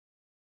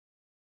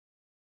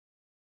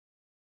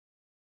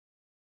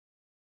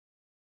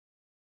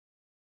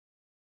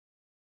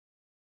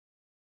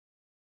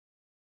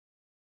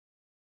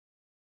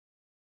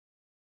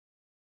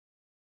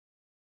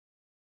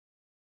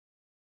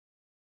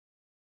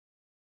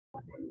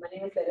My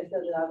name is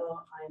Cerezo.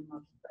 I'm a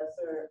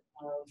professor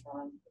of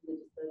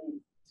religious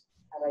studies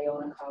at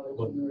Iona College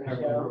in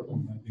Rochelle,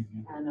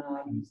 and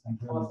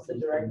also the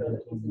director of the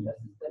Peace and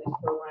Justice Studies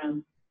program.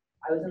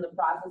 I was in the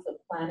process of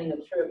planning a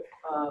trip,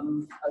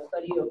 a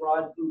study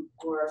abroad group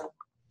for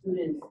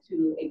students to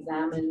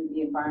examine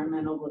the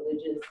environmental,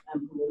 religious,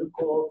 and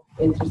political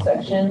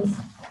intersections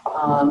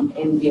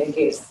in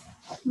Vieques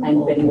and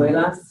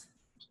Peñuelas,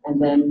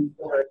 and then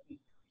Turkey.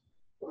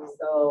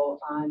 So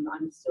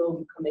I'm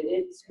still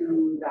committed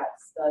to that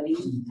study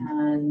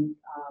and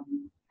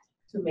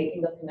to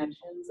making the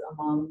connections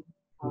among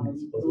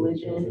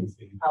religion,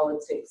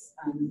 politics,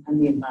 and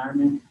the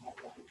environment.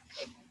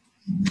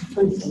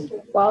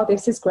 Wow,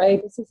 this is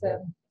great. This is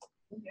a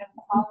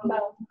I'm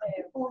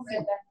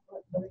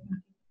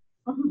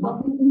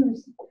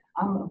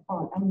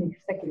the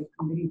executive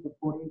committee of the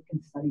Puerto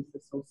Rican Studies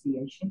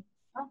Association,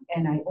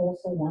 and I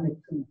also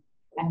wanted to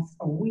ask,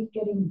 are we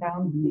getting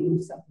down the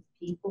names of the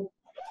people?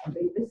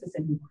 This is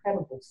an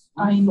incredible resource.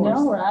 I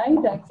know,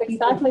 right? That's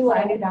exactly what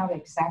I find it out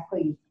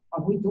exactly.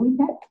 Are we doing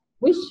that?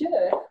 We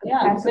should.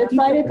 Yeah, let's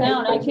write it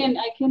down. I can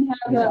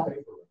have a.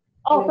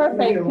 Oh,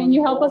 perfect. Can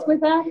you help us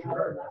with that?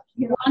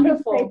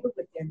 Wonderful.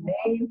 With their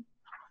name,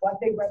 what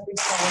they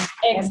represent.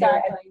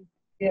 Exactly.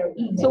 Their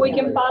email. So we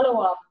can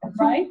follow up,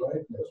 right?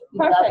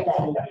 Perfect.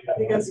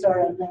 We can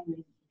start.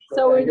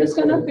 So we're just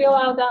gonna fill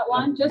out that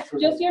one. Just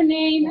your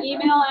name,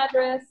 email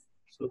address,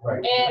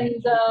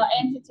 and the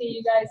entity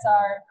you guys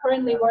are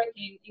currently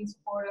working in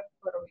support of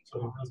Puerto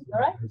Rico. All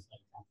right?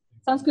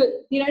 Sounds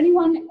good. Did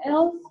anyone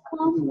else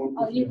come?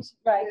 Oh, you,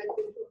 right.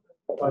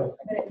 I'm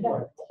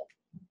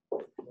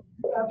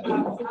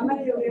a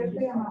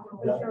university, I'm a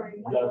professor in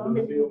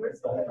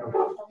University.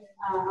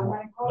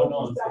 My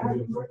colleagues that have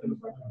been working in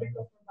Puerto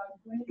Rico for about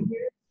 20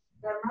 years.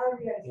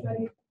 Primarily, I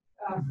studied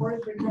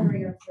forest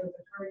recovery after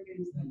the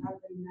hurricanes that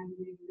happened in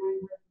 1989, and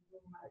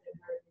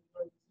Hurricane in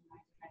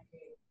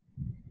 1998.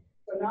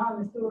 So now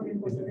I'm still working in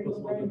Puerto Rico,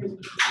 very busy.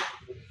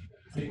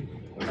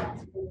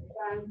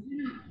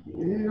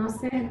 No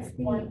sé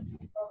si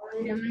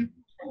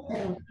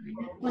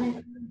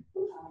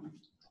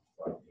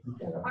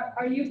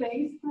Are you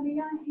based,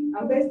 Maria?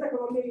 I'm based at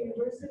Columbia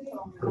University,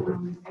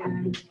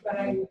 but I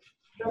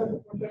go to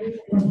Puerto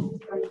Rico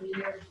for 20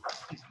 years.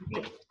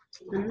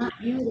 I'm not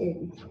muted.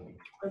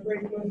 I'm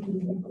very close to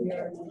the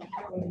nuclear.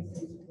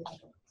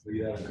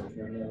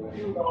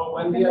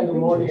 Buen día, good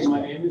morning.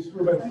 My name is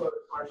Ruth.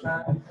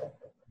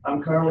 I'm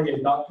currently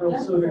a doctoral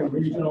student in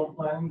regional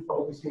planning,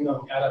 focusing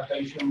on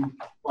adaptation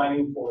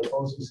planning for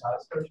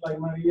post-disasters like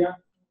Maria.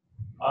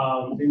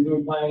 Been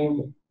doing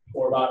planning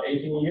for about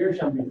 18 years,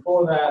 and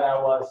before that,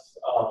 I was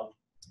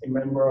a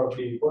member of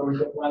the Puerto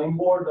Rico Planning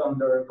Board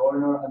under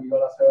Governor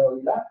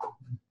Adrian,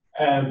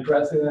 and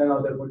president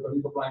of the Puerto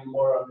Rico Planning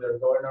Board under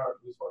Governor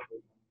Ruth.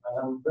 And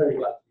I'm very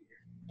glad to be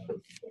here.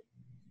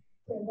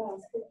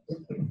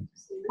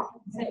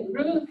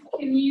 Ruth,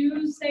 can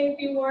you say a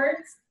few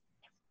words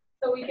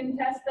so we can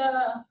test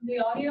the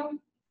audio?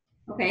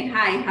 Okay,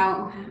 hi,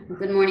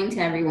 good morning to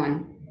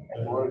everyone.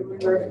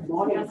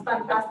 That's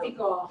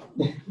fantástico.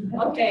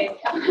 Okay,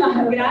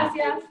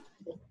 gracias.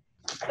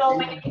 So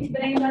my name is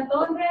Brenda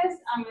Torres.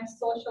 I'm a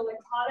social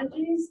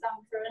ecologist. I'm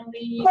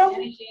currently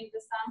managing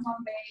the San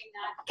Juan Bay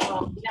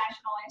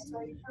National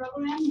Estuary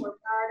Program. We're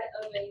part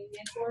of a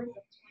network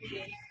of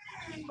 28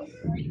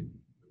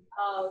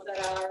 that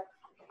are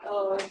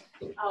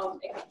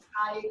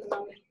high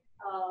economic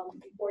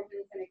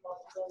importance and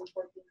ecological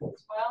importance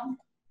as well.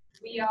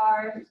 We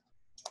are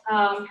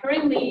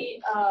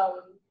currently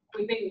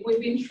we've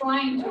been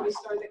trying to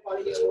restore the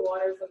quality of the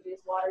waters of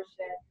this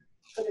watershed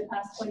for the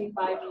past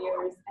 25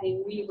 years,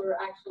 and we were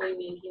actually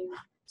making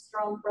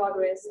strong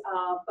progress.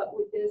 But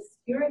with this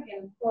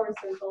hurricane, of course,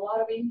 there's a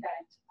lot of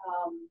impact.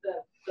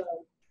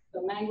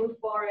 The mangrove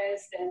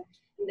forest and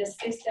the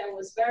system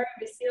was very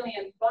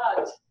resilient,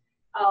 but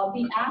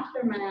the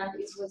aftermath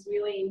is what's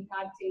really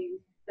impacting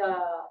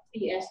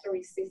the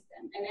estuary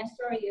system. And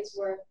estuary is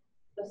where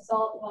the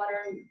salt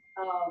water,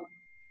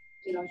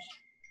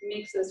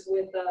 mixes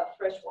with the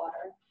fresh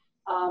water.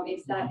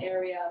 It's that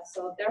area.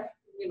 So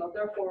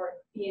therefore,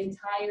 the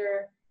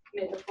entire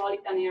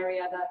metropolitan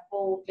area, that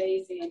whole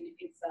basin,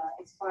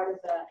 it's part of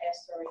the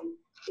estuary.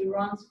 It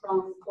runs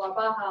from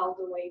Guabaja all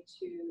the way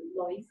to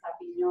Loíza,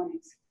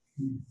 Piñones.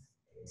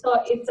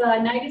 So it's a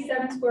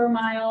 97 square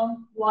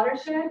mile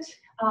watershed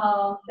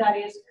that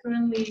is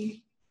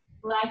currently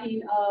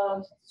lacking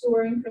of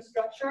sewer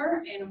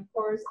infrastructure, and of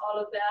course, all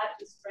of that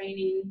is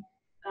draining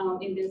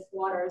in these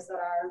waters that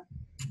are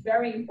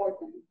very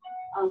important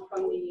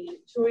from the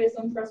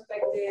tourism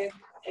perspective,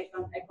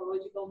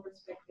 ecological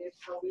perspective.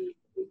 So we're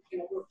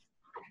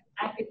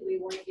actively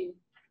working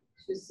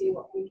to see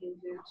what we can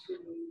do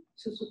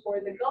to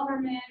support the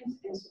government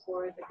and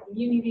support the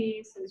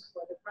communities and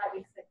support the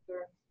private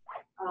sector.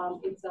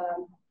 It's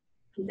a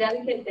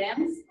delicate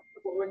dance.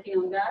 We're working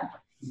on that.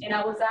 And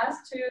I was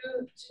asked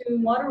to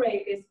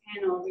moderate this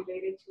panel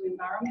related to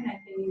environment.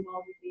 I've been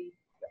involved with the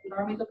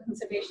environmental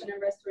conservation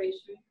and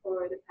restoration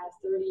for the past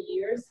 30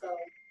 years. So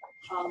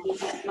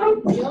this is my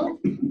field,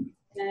 and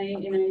I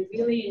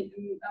really,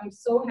 I'm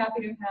so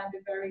happy to have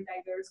a very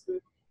diverse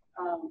group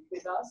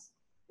with us,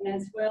 and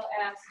as well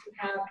as to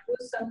have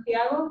Ruth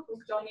Santiago,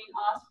 who's joining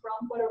us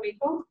from Puerto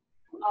Rico.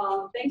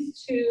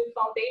 Thanks to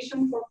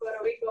Foundation for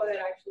Puerto Rico that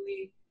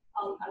actually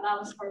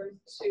allows her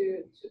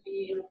to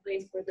be in a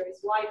place where there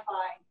is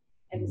Wi-Fi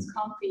and it's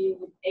comfy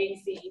with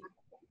AC,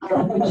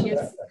 which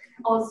is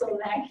also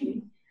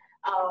lacking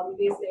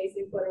these days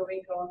in Puerto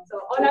Rico. So,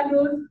 hola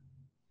Ruth.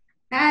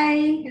 Hi,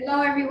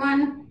 hello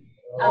everyone.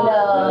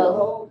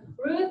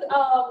 Ruth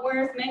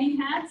wears many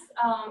hats,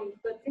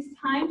 but this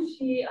time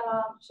she's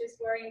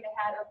wearing the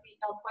hat of the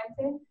El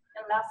Puente,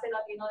 Enlace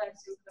Latino de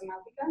Acción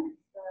Climática,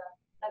 the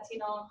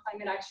Latino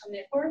Climate Action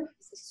Network.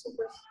 It's a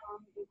super strong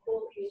and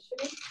cool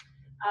initiative.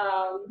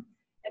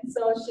 And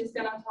so she's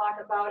going to talk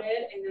about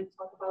it and then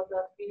talk about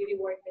the community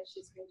work that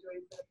she's been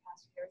doing for the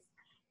past years,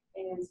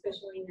 and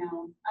especially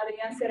now.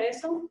 Adrian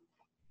Cerezo.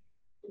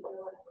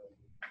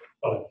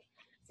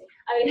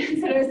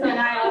 Adrian Cerezo and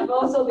I have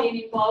also been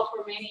involved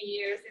for many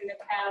years in the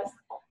past.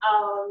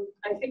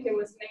 I think it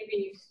was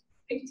maybe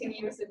 15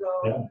 years ago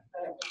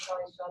that we saw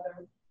each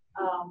other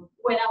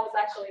when I was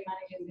actually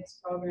managing this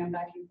program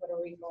back in Puerto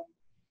Rico.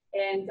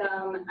 And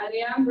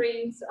Adrian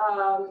brings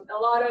a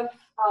lot of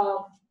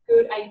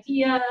good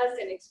ideas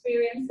and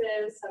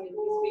experiences. I mean,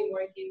 he's been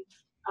working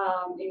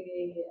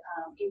in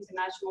the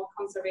international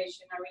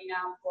conservation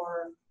arena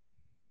for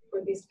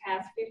these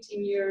past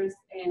 15 years,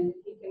 and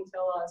he can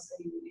tell us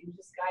and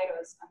just guide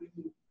us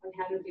on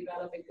how to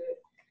develop a good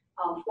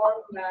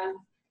formula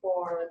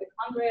for the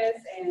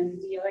Congress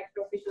and the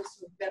elected officials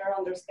to better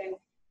understand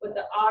what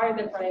are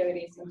the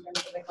priorities in terms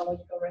of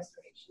ecological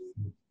restoration.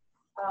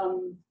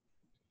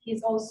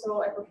 He's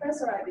also a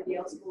professor at the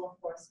Yale School of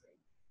Forestry.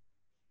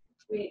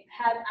 We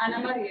have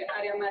Anamar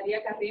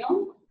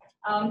Carrión,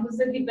 who's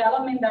the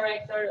development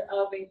director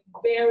of a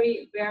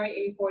very,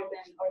 very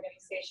important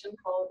organization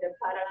called the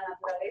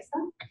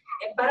Naturaleza.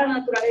 And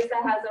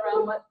Naturaleza has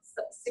around what,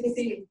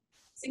 60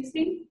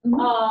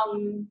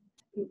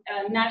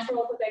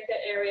 natural protected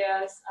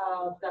areas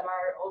that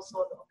are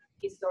also of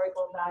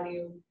historical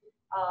value.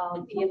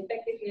 The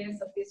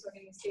effectiveness of this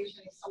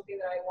organization is something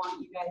that I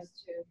want you guys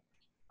to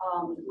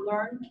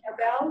learn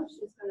about.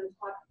 She's going to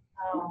talk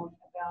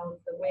about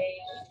the way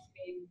she's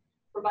been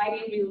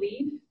providing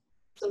relief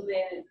so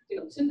that,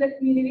 to the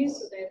communities,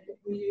 so that the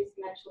communities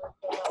can actually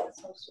provide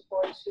some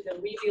support to the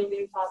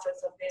rebuilding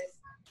process of these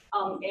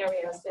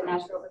areas, the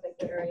natural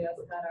protected areas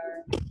that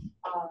are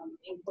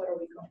in Puerto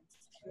Rico.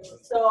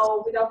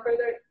 So without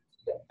further,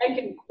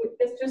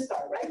 let's just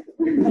start, right?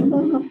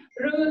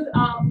 Ruth,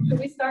 should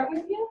we start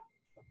with you?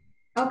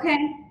 Okay,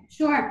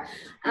 sure.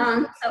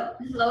 So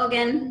hello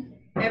again,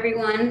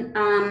 everyone.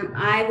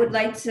 I would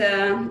like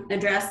to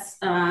address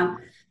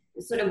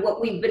sort of what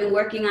we've been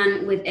working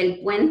on with El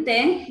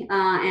Puente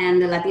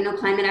and the Latino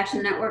Climate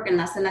Action Network and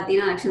Enlace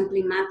Latino de Acción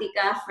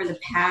Climática for the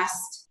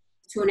past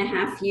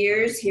 2.5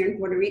 years here in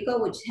Puerto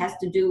Rico, which has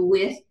to do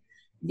with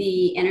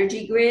the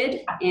energy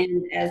grid.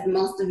 And as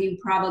most of you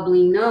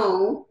probably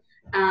know,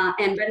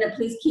 and Brenda,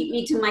 please keep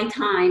me to my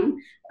time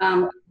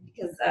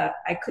because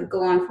I could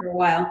go on for a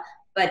while.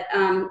 But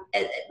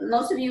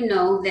most of you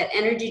know that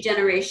energy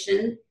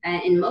generation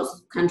in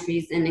most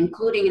countries, and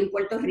including in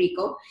Puerto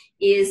Rico,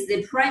 is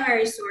the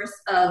primary source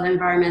of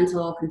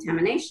environmental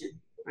contamination,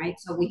 right?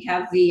 So we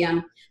have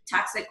the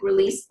toxic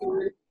release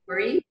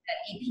inventory that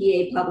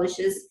EPA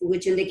publishes,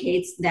 which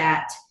indicates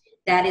that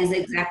that is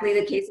exactly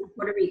the case in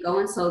Puerto Rico.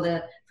 And so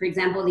for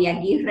example, the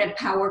Aguirre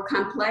Power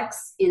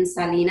Complex in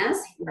Salinas,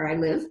 where I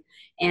live,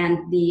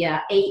 and the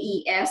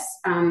AES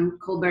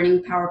coal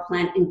burning power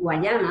plant in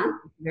Guayama,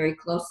 very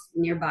close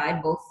nearby,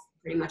 both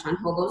pretty much on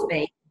Hobo's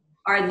Bay,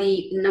 are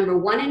the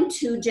 #1 and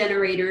 2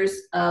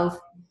 generators of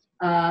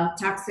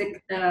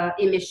toxic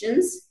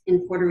emissions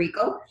in Puerto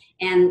Rico.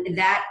 And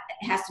that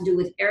has to do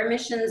with air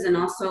emissions, and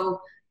also,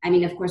 I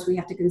mean, of course, we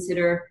have to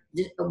consider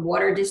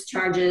water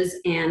discharges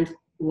and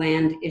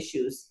land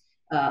issues,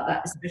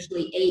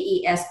 especially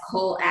AES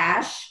coal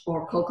ash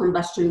or coal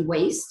combustion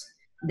waste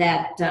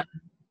that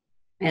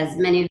as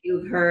many of you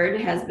have heard,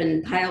 has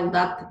been piled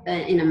up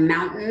in a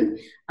mountain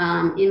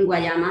in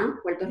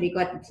Guayama, Puerto Rico,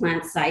 at the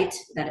plant site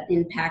that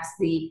impacts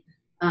the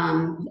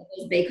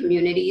Bay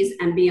communities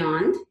and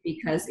beyond,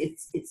 because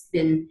it's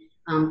been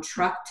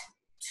trucked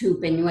to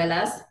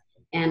Peñuelas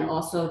and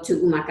also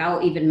to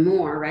Humacao even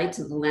more, right,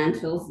 to the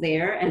landfills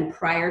there. And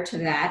prior to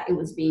that, it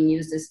was being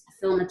used as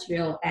fill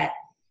material at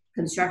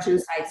construction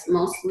sites,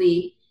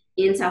 mostly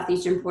in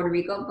southeastern Puerto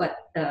Rico, but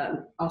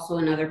also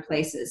in other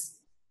places.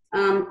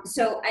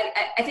 So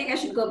I think I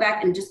should go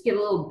back and just give a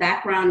little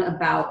background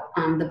about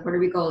the Puerto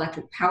Rico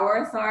Electric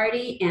Power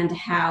Authority and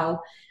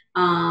how,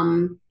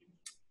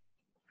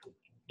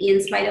 in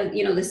spite of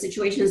the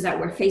situations that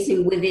we're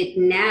facing with it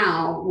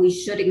now, we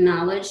should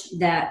acknowledge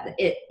that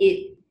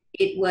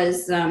it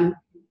was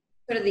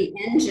sort of the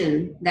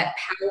engine that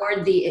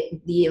powered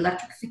the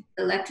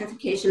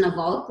electrification of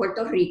all of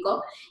Puerto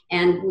Rico.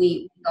 And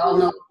we all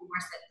know, of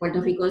course, that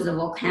Puerto Rico is a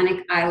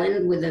volcanic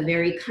island with a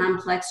very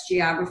complex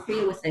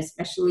geography, with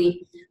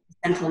especially the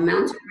Central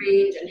Mountain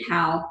Range, and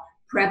how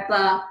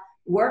PREPA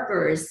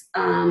workers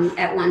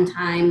at one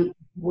time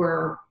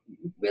were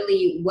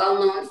really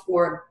well known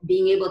for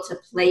being able to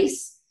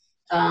place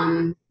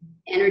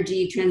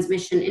energy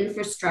transmission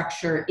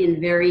infrastructure in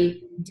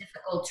very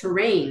difficult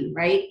terrain,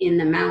 right? In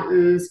the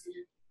mountains,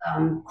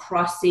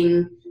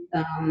 crossing,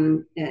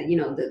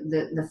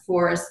 the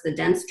forest, the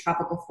dense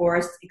tropical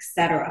forest,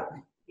 etc.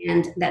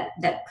 And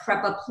that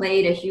PREPA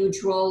played a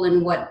huge role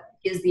in what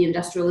is the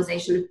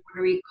industrialization of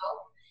Puerto Rico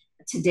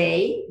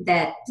today.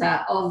 That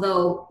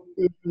although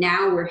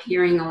now we're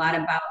hearing a lot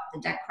about the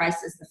debt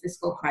crisis, the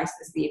fiscal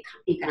crisis, the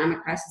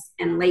economic crisis,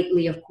 and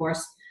lately, of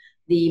course,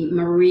 the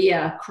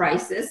Maria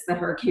crisis, the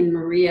Hurricane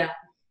Maria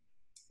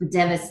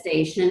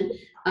devastation,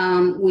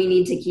 we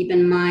need to keep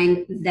in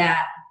mind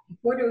that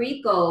Puerto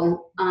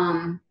Rico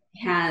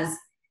has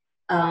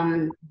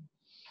an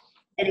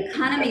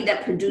economy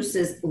that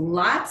produces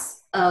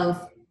lots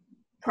of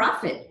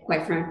profit,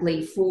 quite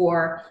frankly,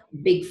 for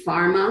big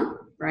pharma,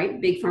 right?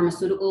 Big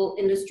pharmaceutical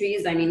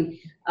industries. I mean,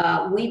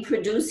 we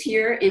produce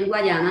here in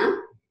Guyana,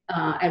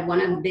 at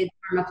one of the big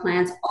pharma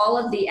plants, all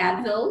of the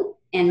Advil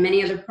and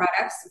many other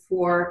products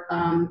for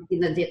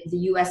the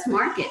US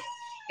market,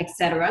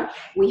 etc.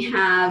 We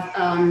have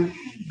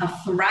a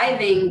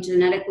thriving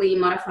genetically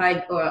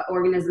modified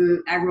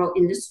organism agro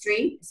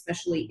industry,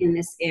 especially in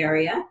this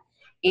area.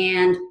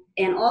 And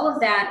all of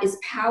that is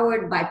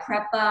powered by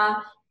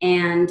PREPA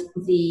and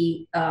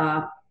the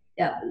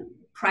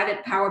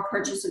private power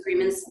purchase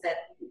agreements that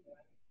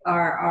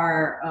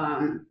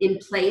are in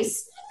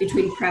place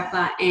between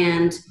PREPA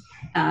and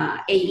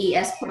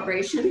AES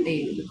Corporation,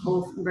 the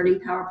coal converting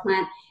power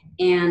plant,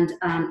 and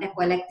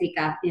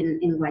Ecoeléctrica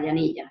in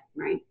Guayanilla,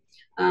 right?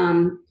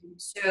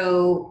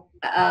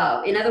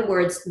 In other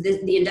words,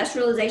 the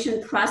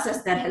industrialization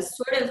process that has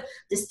sort of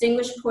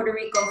distinguished Puerto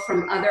Rico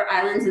from other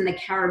islands in the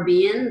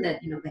Caribbean,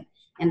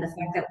 and the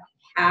fact that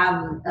we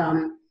have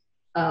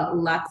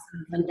lots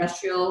of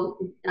industrial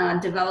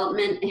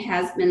development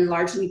has been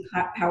largely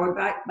powered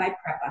by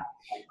PREPA.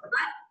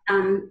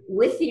 But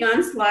with the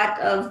onslaught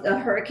of the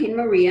Hurricane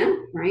Maria,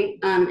 right,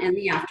 and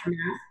the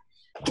aftermath,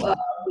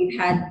 we've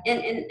had,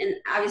 and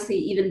obviously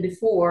even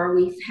before,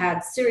 we've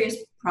had serious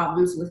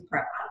problems with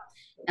PREPA.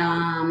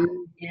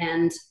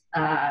 And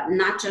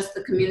not just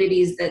the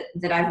communities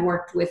that I've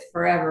worked with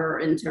forever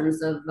in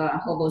terms of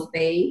Hobos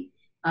Bay,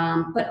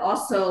 but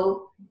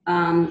also,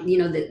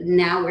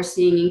 now we're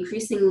seeing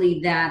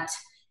increasingly that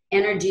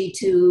energy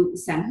to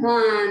San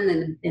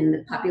Juan and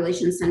the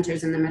population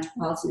centers in the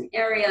metropolitan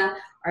area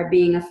are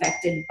being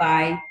affected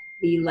by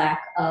the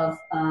lack of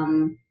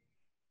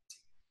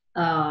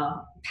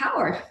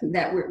power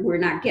that we're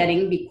not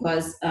getting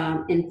because,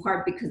 in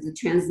part because the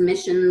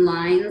transmission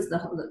lines,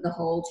 the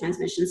whole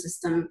transmission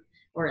system,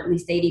 or at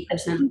least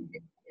 80%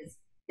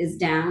 is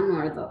down,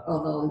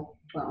 although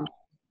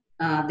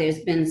there's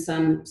been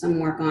some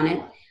work on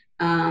it.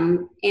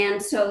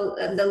 And so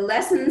the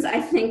lessons I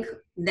think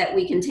that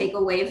we can take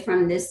away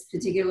from this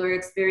particular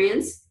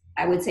experience,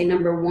 I would say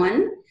number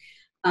one,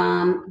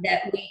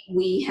 that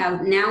we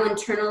have now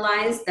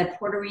internalized that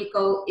Puerto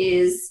Rico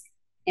is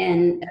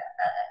a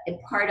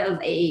part of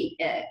a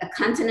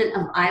continent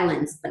of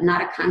islands, but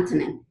not a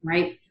continent,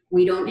 right?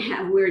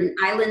 We're an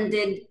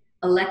islanded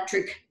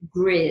electric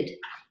grid,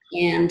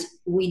 and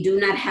we do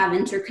not have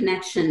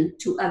interconnection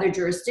to other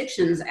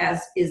jurisdictions,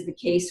 as is the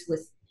case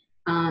with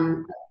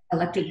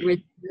electric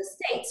grids in the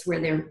States, where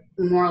they're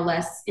more or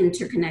less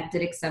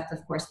interconnected, except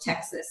of course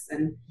Texas.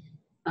 And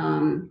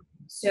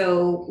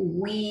so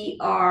we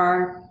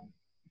are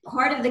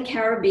part of the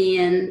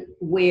Caribbean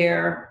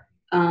where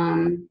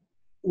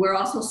we're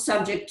also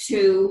subject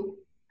to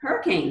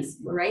hurricanes,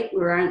 right?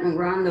 We're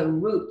on the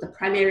route, the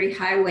primary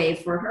highway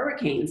for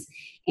hurricanes.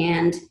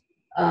 And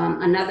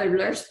another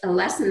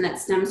lesson that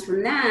stems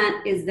from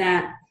that is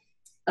that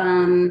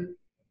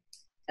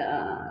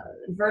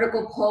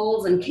vertical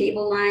poles and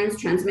cable lines,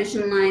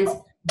 transmission lines,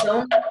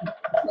 don't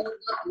hold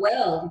up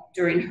well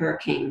during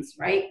hurricanes,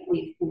 right?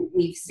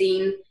 We've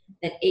seen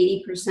that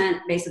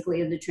 80%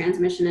 basically of the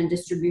transmission and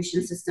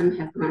distribution system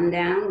have gone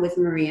down with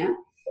Maria.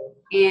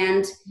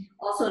 And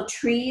also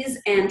trees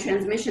and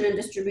transmission and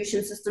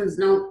distribution systems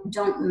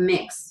don't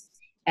mix,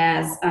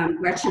 as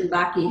Gretchen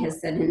Baki has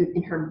said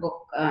in her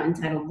book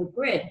entitled The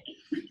Grid.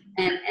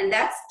 And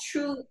that's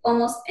true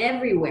almost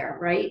everywhere,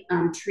 right?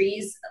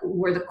 Trees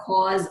were the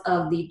cause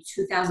of the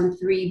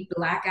 2003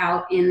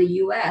 blackout in the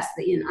US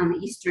on the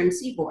Eastern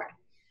Seaboard.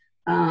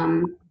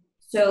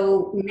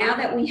 So now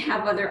that we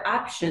have other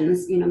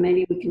options,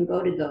 maybe we can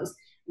go to those.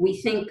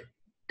 We think,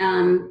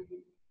 from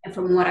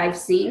what I've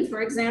seen,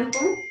 for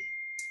example,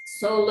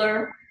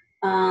 solar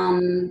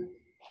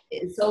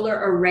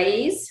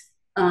arrays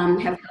have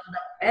held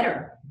up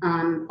better,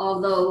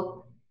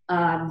 although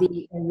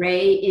the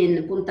array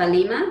in Punta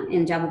Lima,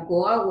 in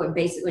Jabucoa,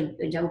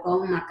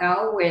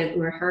 Macau,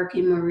 where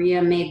Hurricane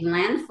Maria made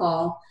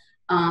landfall,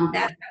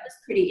 that was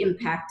pretty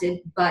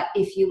impacted. But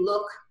if you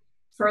look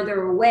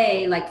further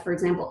away, like for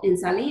example in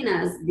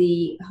Salinas,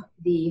 the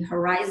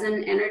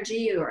Horizon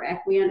Energy or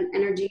Equian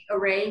Energy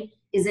array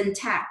is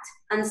intact,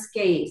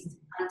 unscathed,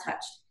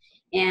 untouched.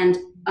 And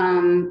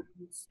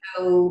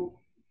so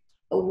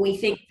we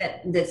think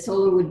that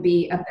solar would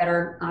be a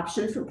better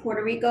option for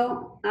Puerto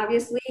Rico,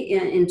 obviously,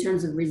 in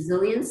terms of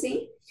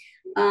resiliency.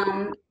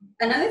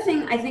 Another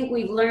thing I think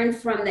we've learned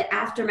from the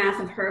aftermath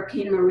of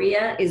Hurricane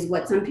Maria is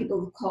what some people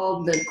have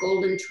called the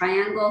golden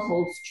triangle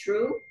holds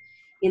true,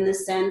 in the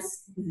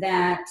sense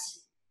that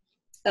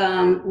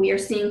we are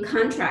seeing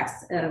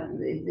contracts,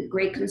 the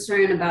great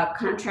concern about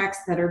contracts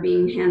that are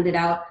being handed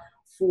out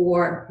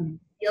for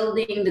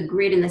building the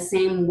grid in the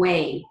same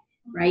way,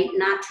 right?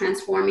 Not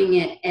transforming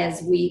it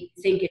as we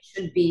think it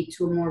should be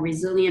to a more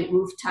resilient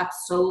rooftop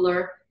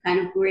solar kind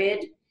of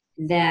grid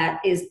that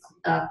is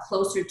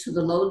closer to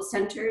the load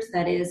centers,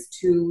 that is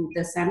to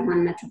the San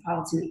Juan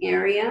metropolitan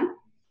area,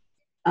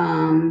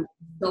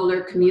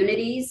 solar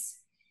communities,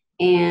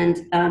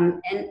 and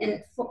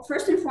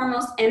first and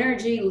foremost,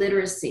 energy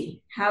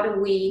literacy. How do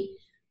we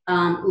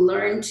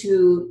learn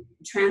to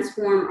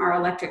transform our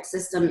electric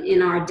system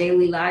in our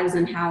daily lives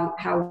and how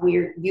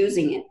we're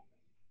using it?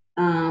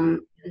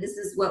 This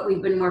is what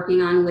we've been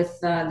working on with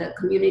the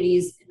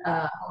communities,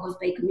 Ojos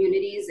Bay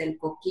communities, El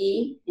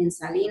Coquí in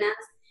Salinas,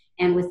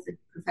 and with the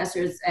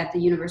professors at the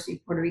University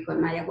of Puerto Rico at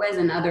Mayagüez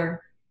and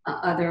other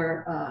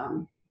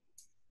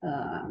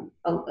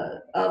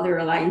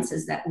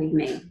alliances that we've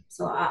made.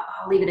 So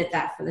I'll leave it at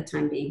that for the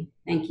time being.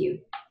 Thank you.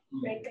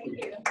 Great, thank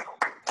you.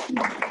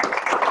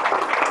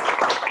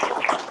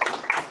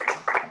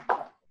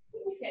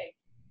 Okay,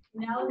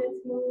 now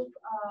let's move.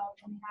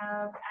 We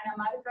have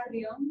Anamar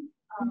Carrión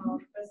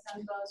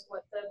present us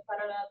what the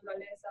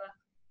Naturaleza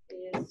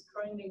is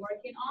currently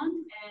working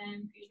on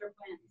and future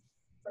plans.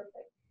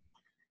 Perfect.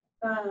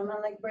 And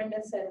like Brenda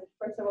said,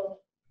 first of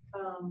all,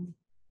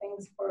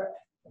 thanks for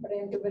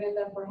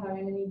Brenda for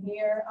having me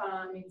here.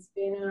 It's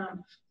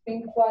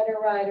been quite a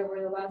ride over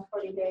the last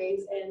 40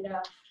 days, and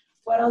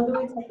what I'll do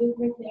is I'll do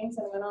 3 things.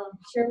 I'm gonna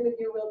share with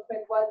you real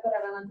quick what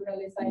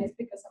Naturaleza is,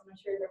 because I'm not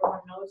sure if everyone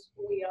knows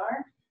who we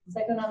are.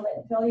 Second, I'll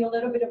tell you a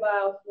little bit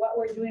about what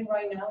we're doing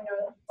right now in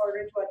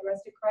order to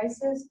address the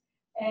crisis.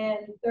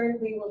 And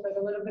thirdly, we'll talk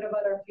a little bit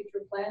about our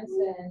future plans,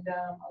 and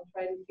I'll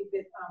try to keep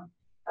it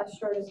as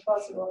short as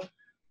possible.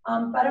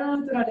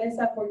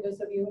 Naturaleza, for those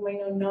of you who may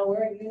not know,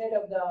 we're a unit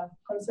of the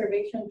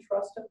Conservation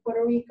Trust of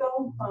Puerto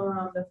Rico,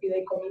 the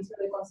Fideicomiso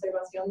de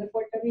Conservación de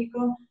Puerto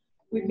Rico.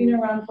 We've been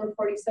around for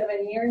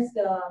 47 years.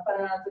 The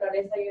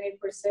Naturaleza unit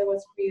per se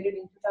was created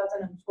in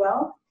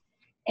 2012.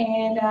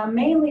 And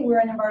mainly we're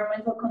an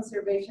environmental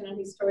conservation and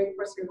historic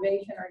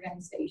preservation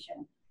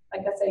organization.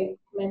 Like as I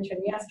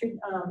mentioned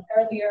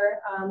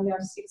earlier, we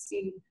have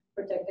 60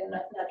 protected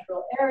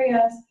natural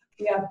areas.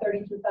 We have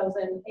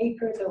 32,000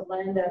 acres of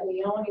land that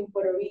we own in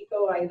Puerto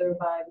Rico, either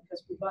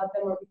because we bought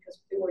them or because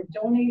they were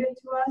donated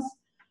to us.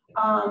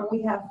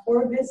 We have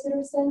 4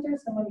 visitor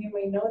centers. Some of you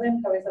may know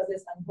them: Cabezas de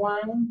San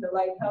Juan, the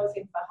Lighthouse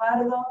in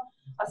Fajardo,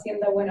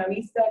 Hacienda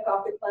Buenavista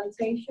Coffee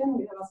Plantation.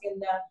 We have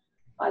Hacienda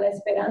La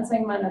Esperanza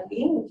in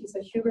Manatí, which is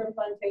a sugar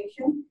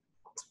plantation.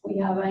 We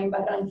have in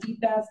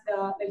Barranquitas,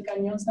 El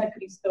Cañón San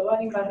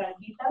Cristóbal in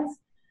Barranquitas.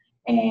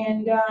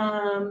 And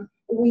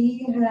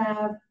we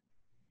have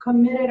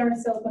committed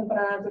ourselves when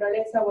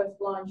Naturaleza was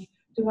launched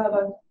to have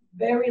a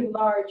very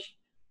large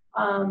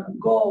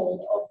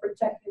goal of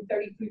protecting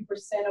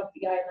 33% of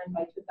the island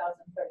by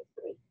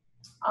 2033.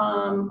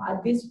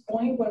 At this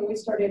point, when we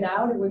started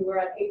out, we were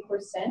at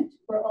 8%.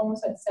 We're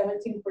almost at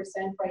 17%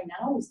 right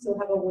now. We still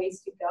have a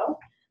ways to go.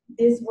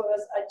 This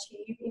was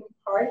achieved in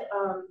part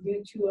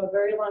due to a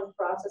very long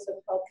process of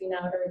helping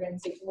out. Our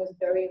organization was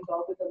very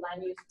involved with the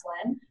land use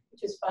plan,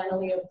 which is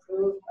finally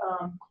approved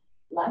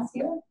last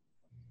year,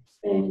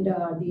 and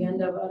the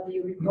end of the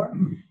report.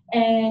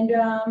 And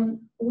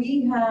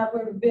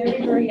we're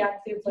very, very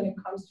active when it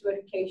comes to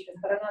education.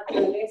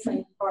 Naturaleza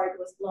in part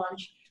was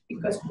launched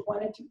because we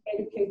wanted to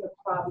educate the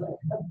public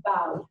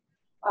about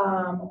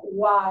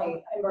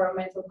why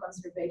environmental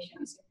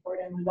conservation is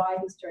important, why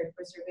historic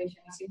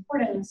preservation is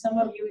important. And some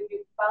of you, if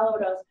you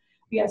followed us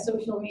via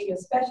social media,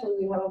 especially,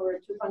 we have over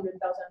 200,000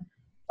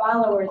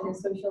 followers in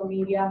social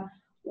media.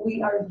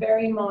 We are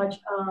very much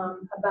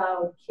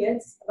about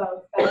kids,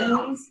 about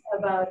families,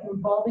 about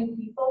involving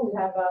people. We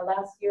have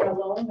last year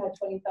alone had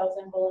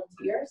 20,000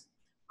 volunteers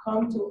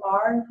come to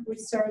our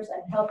research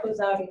and help us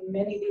out in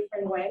many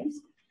different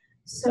ways.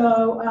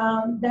 So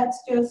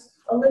that's just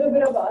a little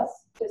bit of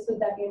us, just so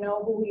that you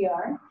know who we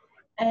are.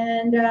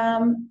 And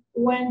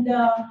when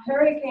the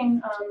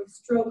hurricane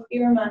struck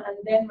Irma and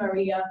then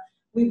Maria,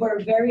 we were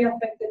very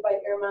affected by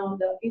Irma on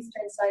the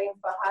eastern side in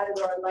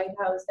Fajardo, our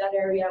lighthouse. That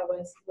area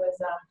was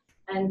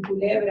and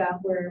Culebra,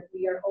 where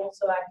we are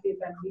also active,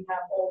 and we're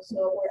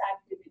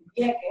active in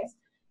Vieques.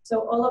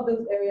 So all of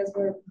those areas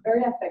were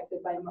very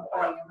affected by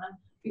Irma.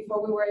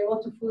 Before we were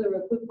able to fully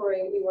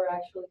recuperate, we were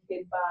actually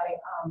hit by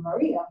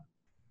Maria.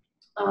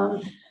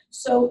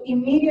 So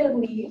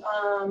immediately,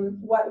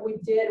 what we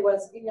did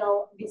was,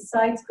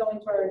 besides going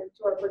to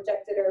our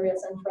protected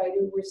areas and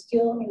we're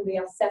still in the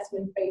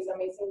assessment phase,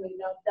 amazingly,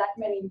 not that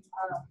many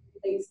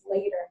days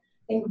later.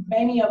 I think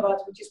many of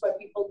us, which is what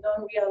people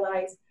don't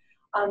realize,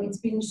 it's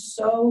been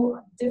so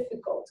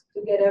difficult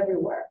to get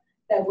everywhere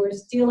that we're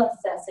still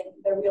assessing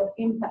the real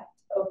impact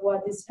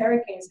what these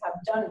hurricanes have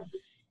done.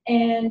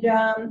 And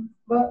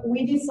but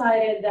we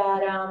decided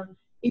that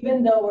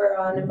even though we're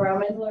an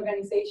environmental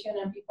organization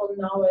and people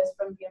know us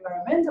from the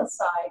environmental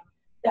side,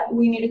 that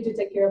we needed to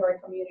take care of our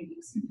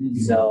communities.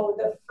 So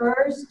the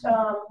first,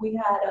 we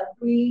had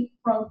a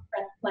 3-pronged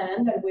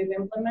plan that we've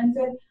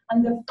implemented,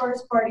 and the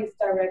first part is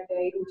direct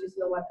aid, which is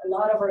what a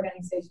lot of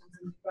organizations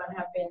in the front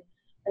have been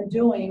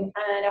doing.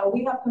 And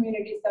we have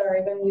communities that are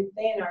even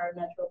within our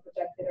natural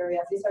protected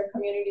areas. These are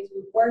communities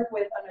we work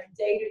with on a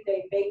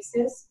day-to-day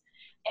basis,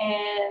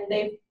 and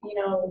they've,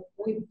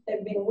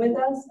 they've been with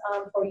us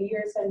for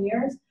years and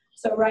years.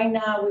 So right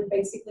now, we've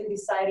basically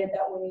decided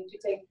that we need to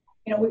take,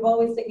 we've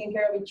always taken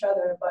care of each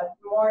other, but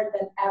more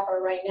than ever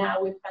right now,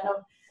 we've kind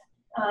of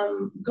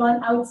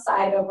gone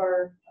outside of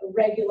our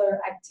regular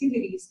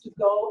activities to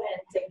go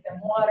and take them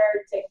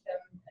water, take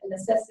them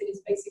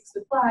necessities, basic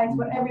supplies,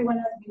 what everyone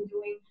has been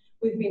doing,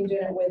 we've been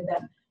doing it with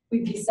them.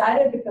 We've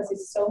decided, because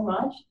it's so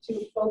much,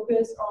 to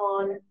focus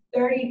on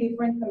 30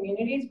 different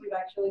communities. We've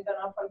actually gone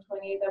up from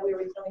 28 that we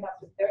originally have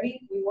to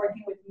 30. We're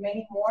working with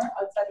many more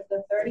outside of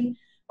the 30,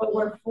 but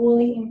we're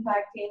fully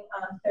impacting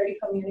 30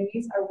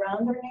 communities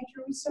around our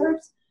nature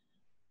reserves.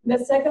 The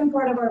second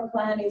part of our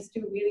plan is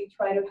to really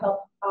try to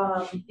help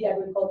the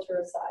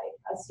agricultural side.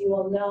 As you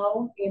all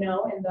know,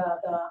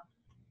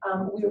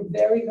 we're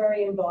very,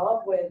 very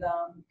involved with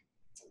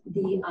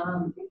the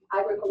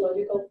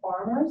agroecological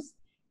farmers.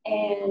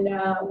 And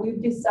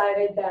we've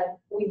decided that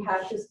we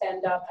have to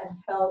stand up and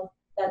help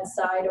that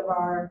side of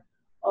our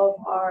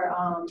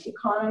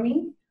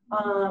economy.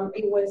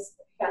 It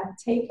had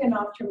taken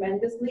off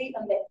tremendously,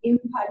 and the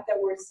impact that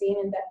we're seeing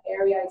in that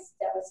area is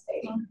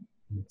devastating.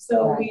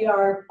 So we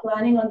are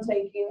planning on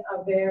taking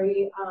a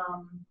very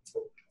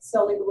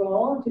solid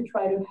role to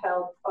try to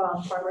help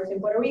farmers in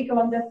Puerto Rico.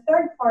 And the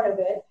third part of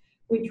it,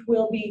 which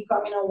will be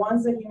coming on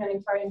once the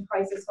humanitarian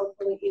crisis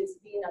hopefully is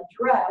being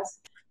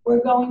addressed,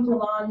 we're going to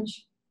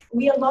launch.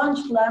 We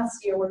launched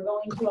last year, we're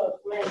going to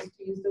augment,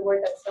 to use the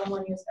word that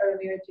someone used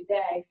earlier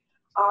today,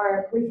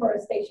 our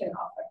reforestation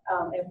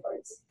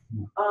efforts.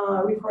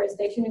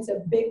 Reforestation is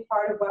a big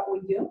part of what we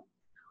do.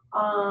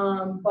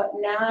 But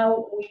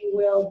now we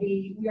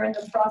are in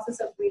the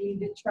process of really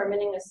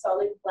determining a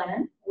solid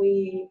plan.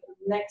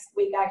 Next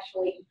week,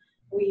 actually,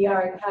 we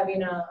are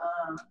having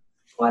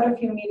quite a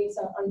few meetings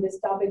on this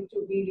topic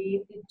to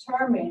really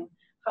determine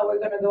how we're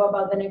going to go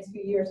about the next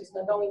few years. It's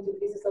not going to,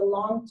 this is a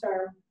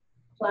long-term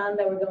plan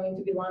that we're going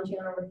to be launching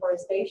on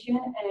reforestation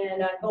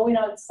and going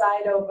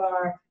outside of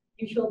our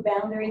usual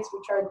boundaries,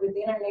 which are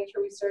within our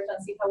nature research,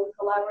 and see how we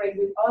collaborate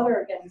with other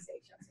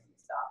organizations in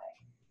this topic.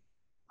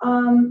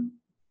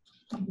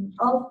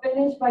 I'll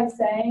finish by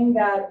saying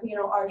that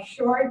our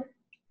short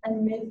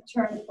and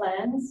mid-term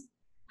plans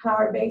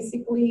are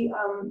basically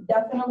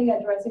definitely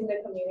addressing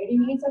the community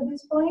needs at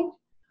this point.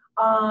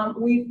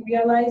 We've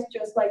realized,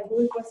 just like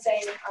Ruth was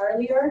saying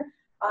earlier,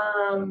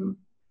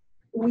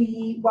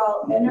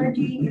 while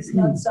energy is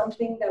not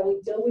something that we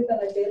deal with on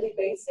a daily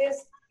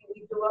basis,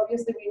 we do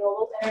obviously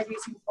renewable energy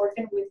is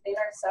important within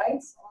our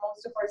sites.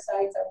 Most of our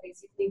sites are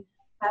basically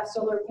have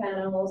solar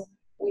panels,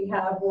 we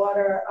have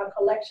water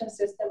collection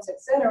systems,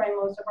 etc. in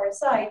most of our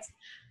sites.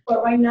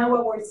 But right now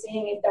what we're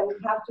seeing is that we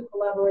have to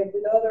collaborate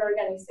with other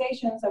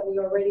organizations that we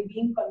already be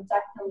in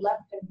contact and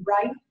left and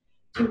right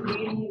to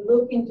really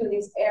look into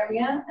this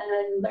area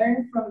and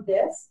learn from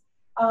this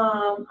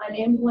and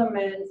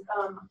implement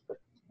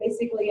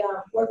basically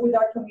work with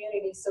our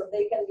communities so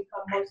they can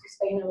become more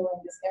sustainable in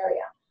this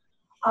area.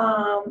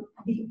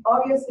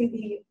 Obviously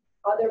the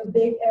other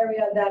big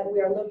area that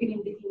we are looking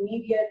in the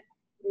immediate,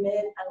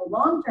 mid, and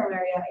long-term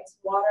area is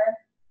water,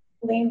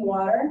 clean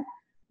water,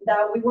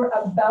 that we were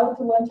about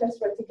to launch our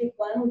strategic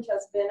plan, which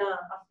has been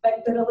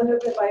affected a little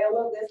bit by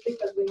all of this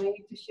because we may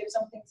need to shift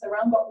some things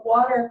around, but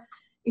water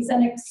is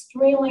an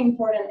extremely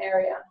important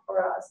area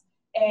for us.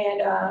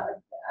 And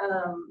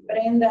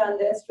Brenda and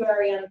the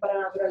Estuary and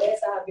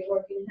Naturaleza have been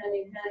working hand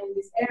in hand in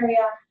this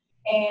area.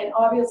 And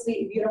obviously,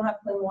 if you don't have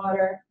clean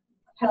water,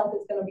 health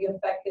is going to be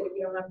affected. If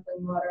you don't have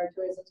clean water,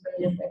 tourism is going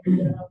to be affected. If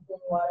you don't have clean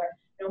water,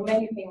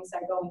 many things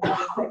are going to be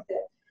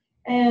affected.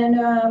 And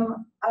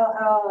on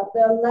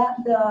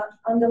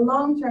the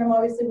long term,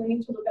 obviously, we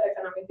need to look at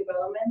economic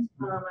development.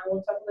 And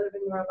we'll talk a little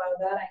bit more about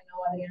that. I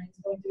know Adrian is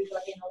going to be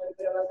talking a little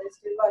bit about this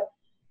too. But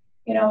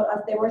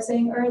as they were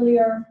saying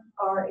earlier,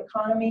 our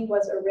economy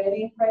was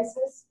already in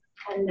crisis,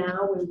 and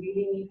now we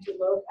really need to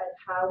look at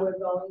how we're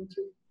going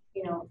to,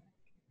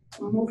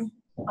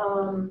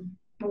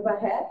 move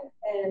ahead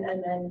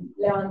and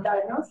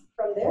levantarnos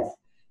from this.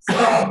 So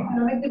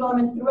economic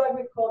development through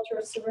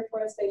agriculture, through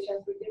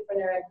reforestation, through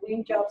different areas.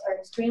 Green jobs are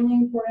extremely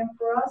important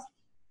for us.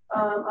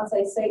 As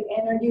I say,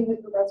 energy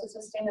with regards to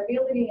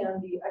sustainability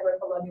and the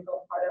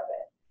agroecological part of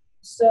it.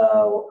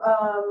 So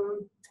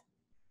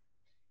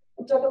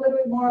we'll talk a little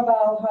bit more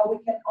about how we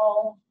can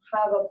all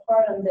have a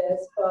part on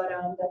this, but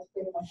that's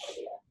pretty much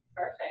it.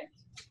 Perfect.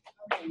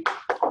 Okay.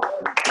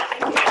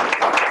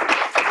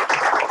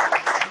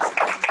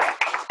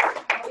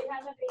 We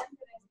have Adrian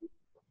today.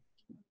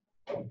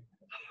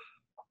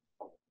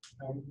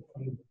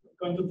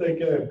 I'm going to take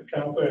take a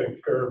kind of a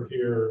curve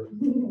here,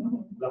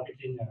 La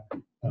Pequeña,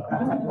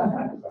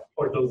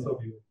 for those of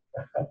you.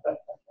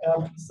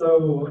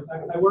 So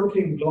I work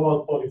in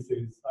global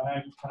policies,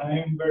 and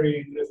I'm very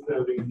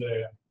interested in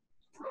the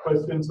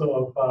questions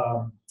of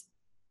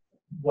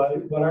what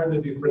are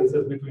the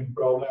differences between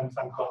problems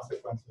and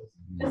consequences.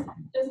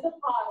 Just to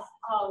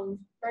pause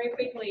very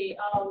quickly.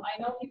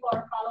 I know people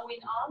are following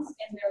us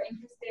and they're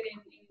interested in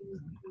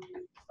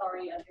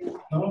sorry, Adrian,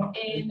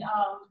 in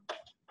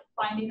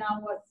finding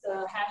out what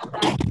the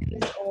hashtag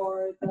is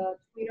or the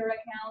Twitter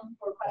account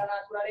for Para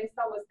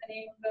Naturaleza. What's the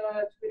name of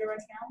the Twitter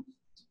account?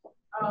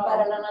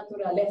 Para la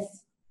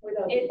Naturaleza.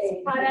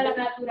 It's Para la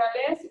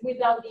Naturaleza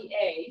without the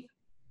A.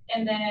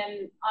 And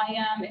then I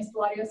am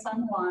Estuary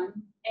San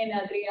Juan, and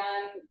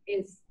Adrian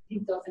he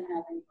doesn't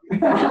have anything.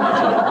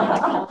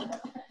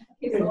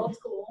 He's old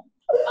school.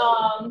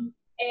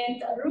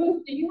 And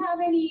Ruth, do you have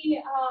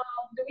any,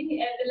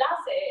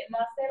 Enlace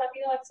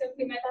Latino Acción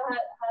Climata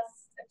has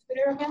a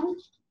Twitter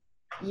account?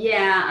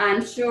 Yeah,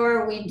 I'm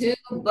sure we do,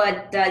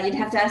 but you'd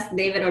have to ask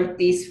David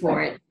Ortiz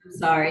for it. I'm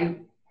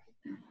sorry.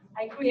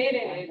 I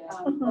created it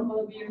a couple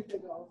of years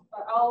ago,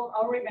 but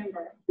I'll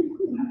remember.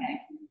 Okay,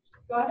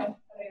 go ahead.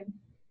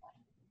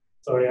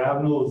 Sorry, I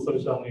have no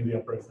social media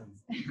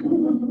presence,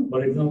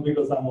 but it's not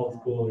because I'm old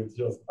school. It's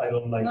just I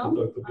don't like to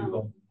talk to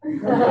people.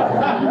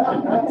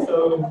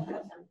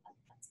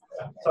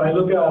 So I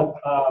look at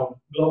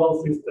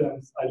global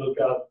systems. I look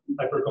at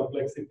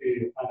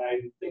hypercomplexity, and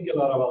I think a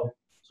lot about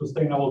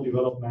sustainable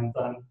development.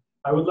 And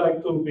I would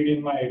like to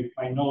begin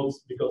my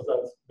notes because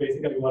that's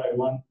basically what I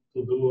want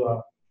to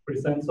do.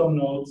 Present some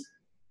notes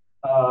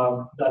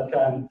that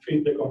can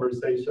fit the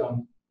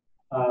conversation.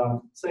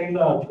 Saying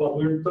that what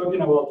we're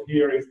talking about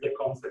here is the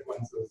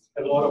consequences,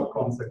 a lot of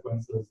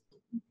consequences.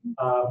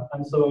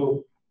 And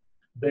so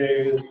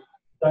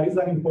that is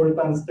an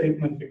important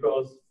statement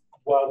because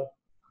what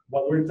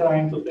we're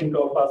trying to think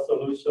of as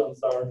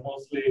solutions are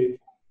mostly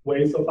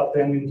ways of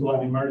attending to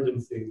an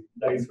emergency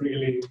that is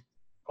really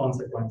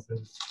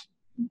consequences.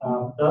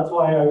 That's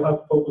why I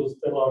have focused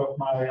a lot of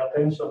my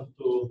attention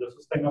to the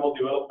Sustainable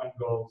Development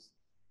Goals,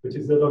 which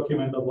is the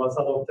document that was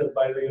adopted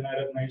by the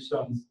United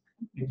Nations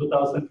in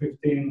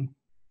 2015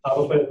 out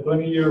of a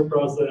 20-year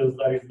process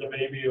that is the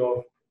baby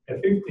of a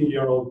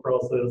 50-year-old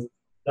process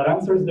that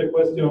answers the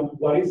question,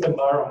 what is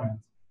environment?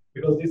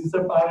 Because this is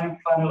a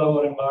panel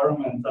about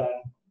environment.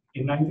 And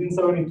in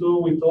 1972,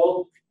 we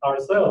told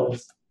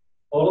ourselves,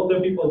 all of the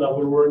people that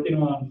were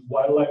working on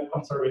wildlife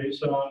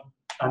conservation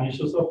and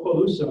issues of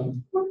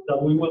pollution, that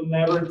we will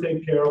never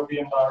take care of the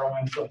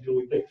environment until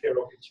we take care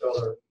of each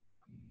other.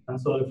 And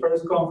so the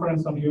first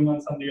conference on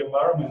humans and the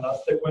environment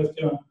asked the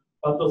question,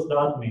 what does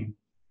that mean?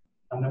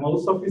 And the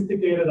most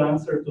sophisticated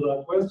answer to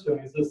that question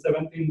is the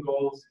 17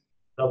 goals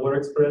that were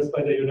expressed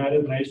by the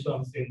United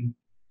Nations in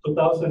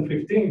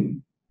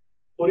 2015,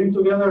 putting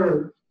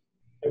together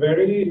a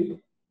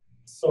very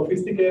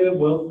sophisticated,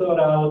 well thought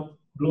out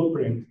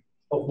blueprint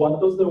of what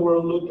does the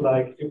world look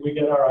like if we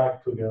get our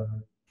act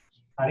together.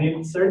 And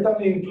it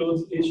certainly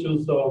includes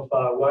issues of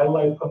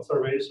wildlife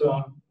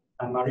conservation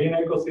and marine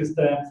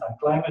ecosystems and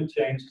climate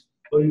change,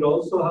 but it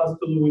also has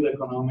to do with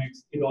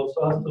economics. It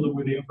also has to do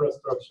with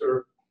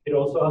infrastructure. It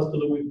also has to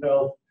do with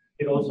health.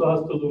 It also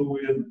has to do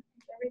with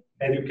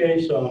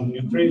education,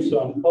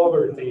 nutrition,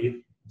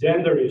 poverty,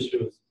 gender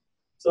issues.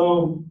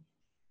 So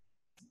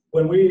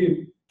when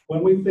we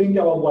think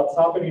about what's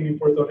happening in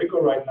Puerto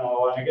Rico right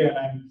now, and again,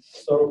 I'm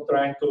sort of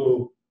trying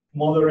to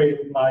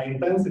moderate my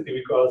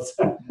intensity because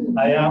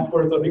I am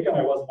Puerto Rican.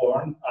 I was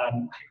born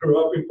and I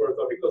grew up in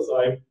Puerto Rico,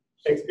 so I'm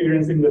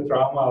experiencing the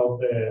trauma of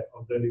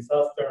the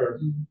disaster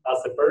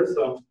as a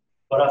person.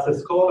 But as a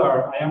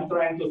scholar, I am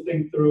trying to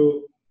think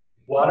through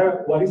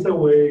what is a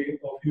way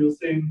of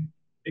using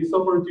this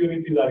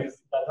opportunity that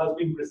has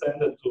been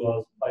presented to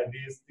us by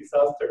this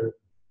disaster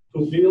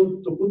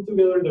to put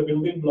together the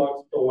building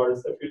blocks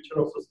towards a future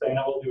of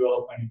sustainable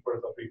development in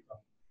Puerto Rico.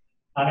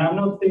 And I'm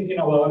not thinking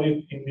about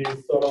it in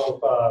this sort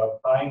of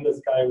pie in the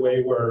sky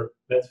way where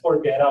let's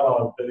forget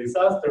about the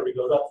disaster,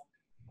 because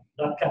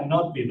that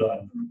cannot be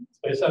done.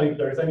 Especially if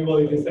there's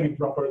anybody listening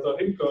from Puerto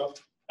Rico,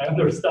 I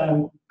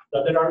understand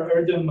that there are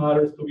urgent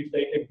matters to be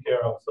taken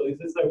care of. So this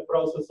is a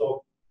process of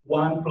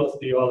one plus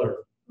the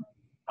other.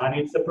 And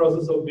it's a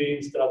process of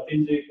being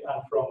strategic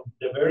and from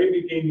the very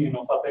beginning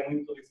of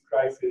attending to this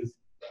crisis,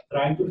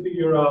 trying to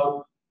figure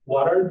out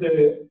what are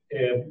the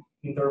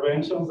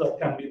interventions that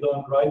can be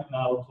done right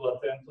now to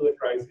attend to the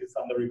crisis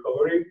and the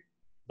recovery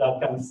that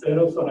can set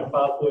us on a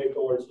pathway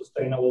towards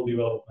sustainable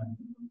development.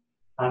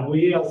 And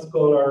we as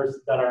scholars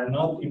that are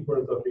not in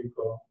Puerto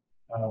Rico,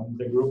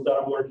 the group that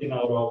I'm working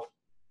out of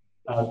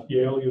at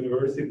Yale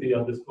University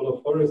at the School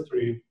of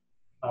Forestry,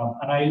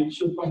 and I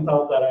should point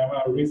out that I'm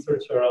a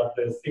researcher at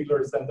the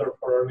Ziegler Center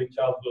for Early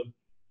Childhood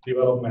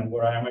Development,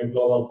 where I am a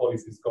global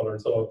policy scholar.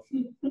 So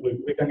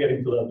we can get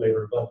into that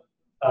later. But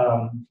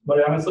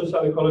I'm a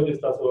social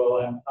ecologist as well.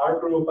 And our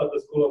group at the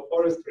School of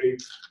Forestry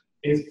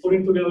is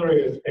putting together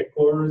a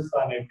course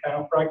and a kind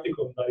of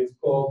practicum that is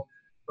called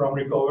From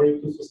Recovery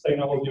to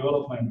Sustainable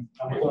Development.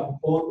 And we want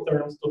both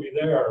terms to be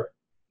there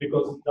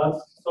because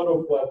that's sort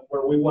of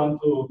where we want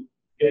to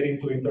get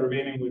into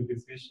intervening with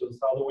these issues.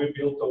 How do we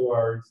build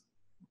towards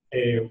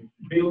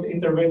build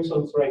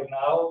interventions right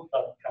now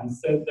that can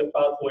set the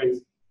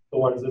pathways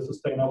towards the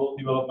sustainable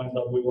development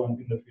that we want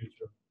in the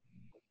future?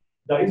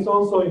 That is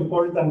also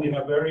important in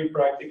a very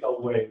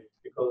practical way,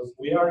 because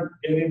we are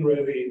getting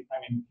ready. I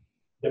mean,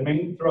 the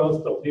main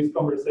thrust of this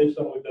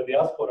conversation with the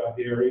diaspora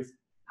here is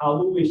how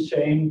do we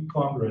shame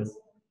Congress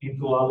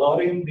into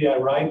allotting the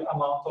right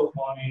amount of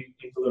money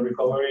into the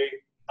recovery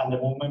and the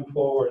movement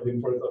forward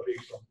in Puerto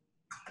Rico.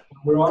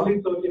 We're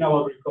only talking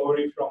about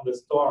recovery from the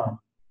storm.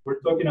 We're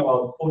talking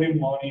about putting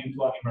money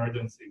into an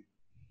emergency.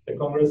 The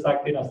Congress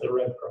acting as the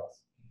Red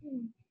Cross.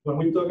 When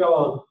we talk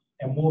about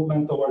a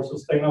movement towards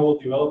sustainable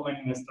development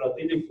in a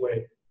strategic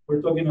way,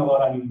 we're talking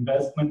about an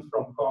investment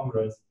from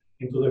Congress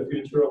into the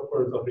future of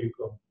Puerto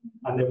Rico.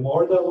 And the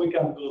more that we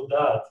can do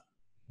that,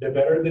 the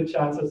better the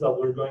chances that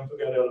we're going to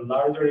get a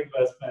larger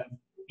investment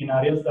in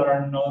areas that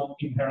are not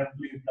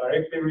inherently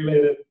directly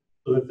related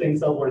to the things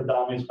that were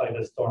damaged by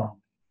the storm.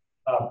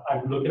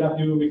 I'm looking at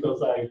you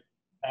because I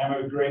am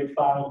a great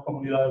fan of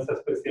Comunidades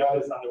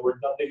Especiales and the work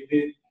that they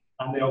did,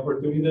 and the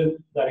opportunity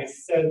that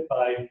is set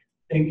by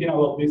thinking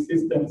about these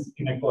systems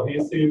in a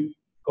cohesive,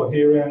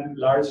 coherent,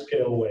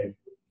 large-scale way.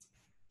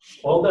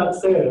 All that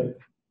said,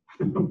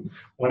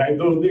 when I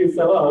do this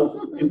a lot,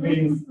 it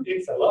means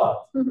it's a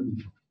lot.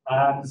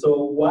 And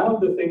so one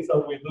of the things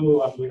that we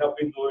do, and we have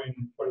been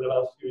doing for the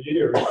last few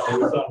years, the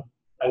reason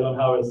I don't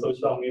have a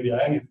social media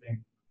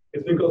anything,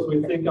 is because we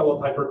think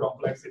about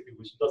hypercomplexity,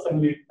 which doesn't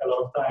leave a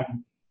lot of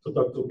time to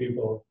talk to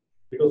people,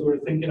 because we're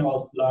thinking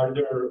about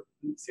larger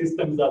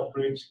systems that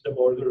bridge the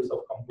borders of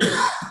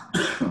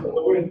complexity. So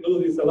we're going to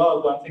do this a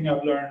lot. One thing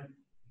I've learned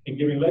in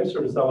giving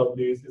lectures about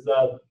this is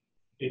that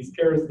it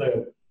scares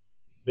the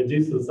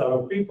Jesus out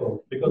of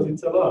people, because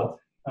it's a lot.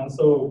 And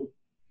so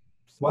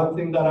one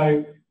thing that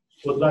I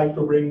would like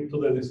to bring to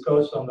the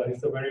discussion that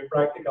is a very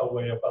practical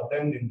way of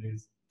attending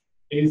this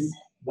is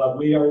what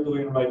we are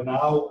doing right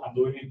now and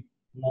doing it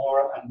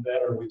more and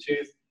better, which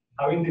is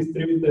having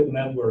distributed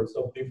networks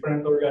of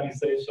different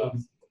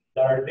organizations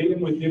that are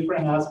dealing with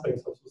different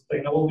aspects of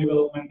sustainable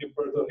development in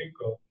Puerto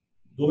Rico,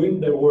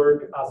 doing their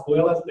work as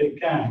well as they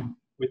can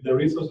with the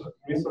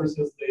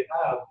resources they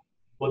have,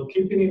 but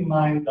keeping in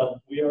mind that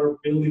we are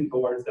building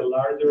towards a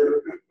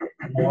larger,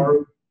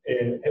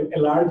 a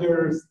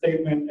larger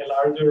statement, a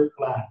larger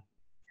plan.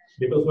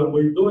 Because when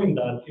we're doing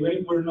that, even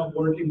if we're not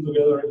working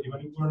together,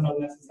 even if we're not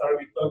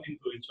necessarily talking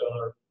to each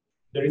other,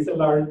 there is a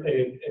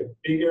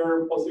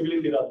bigger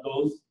possibility that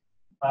those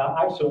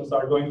actions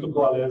are going to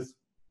coalesce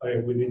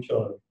with each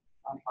other.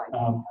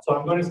 So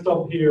I'm going to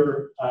stop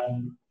here,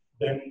 and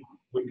then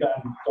we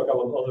can talk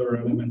about other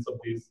elements of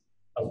this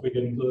as we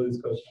get into the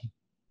discussion.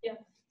 Yeah.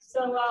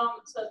 So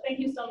thank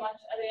you so much,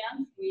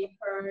 Adrian. We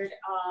heard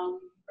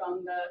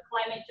from the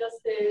climate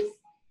justice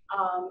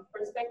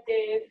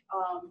perspective,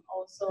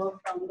 also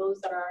from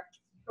those that are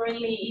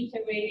currently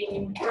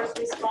integrating first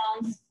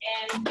response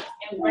and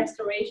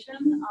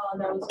restoration,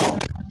 that was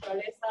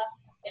Naturaleza,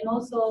 and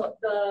also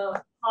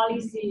the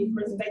policy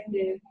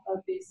perspective of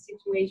this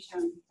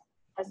situation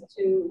as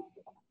to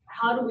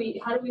how do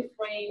we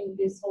frame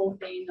this whole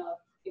thing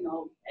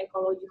of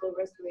ecological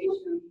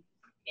restoration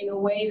in a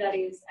way that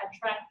is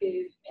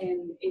attractive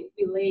and it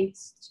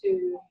relates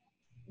to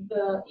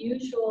the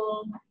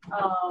usual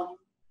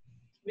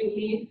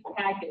relief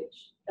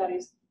package that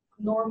is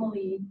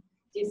normally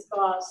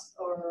discussed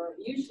or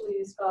usually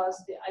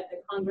discussed at the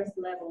Congress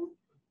level.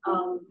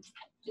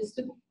 Just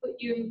to put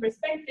you in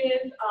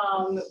perspective,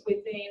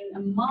 within a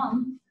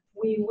month,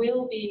 we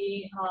will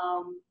be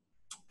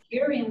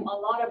hearing a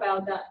lot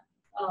about that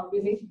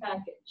relief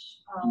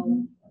package.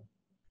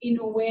 In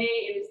a way,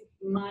 it is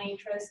my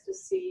interest to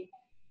see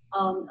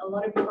a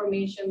lot of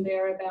information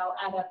there about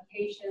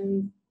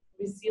adaptation,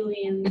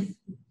 resilience,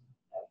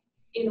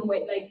 in a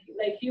way,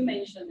 like you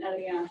mentioned,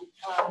 Adrian,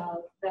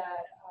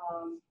 that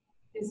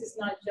this is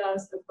not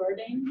just a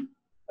burden,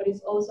 but it's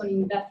also an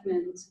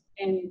investment,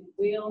 and it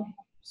will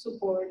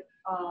support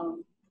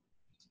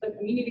the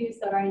communities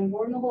that are in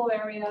vulnerable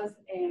areas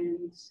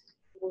and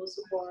will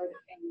support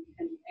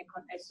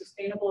a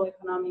sustainable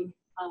economic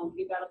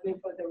development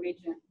for the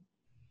region.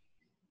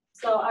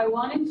 So I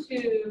wanted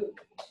to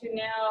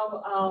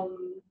now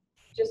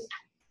just,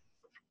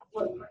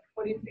 what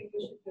do you think we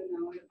should do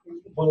now?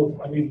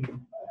 Well, I mean,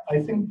 I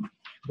think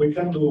we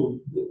can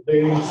do the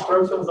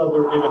instructions that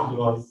were given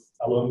to us,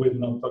 along with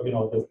not talking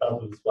about the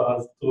status,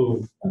 was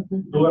to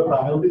do a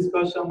panel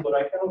discussion, but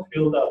I kind of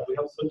feel that we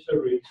have such a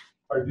rich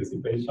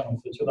participation and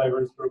such a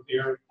diverse group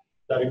here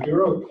that if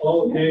you're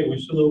all okay, we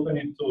should open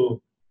it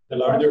to the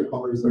larger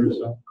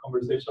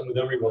conversation with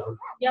everyone.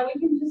 Yeah, we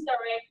can just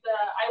direct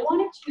I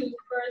wanted to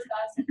first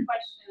ask a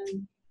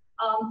question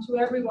to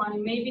everyone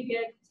and maybe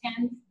get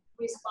 10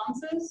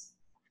 responses.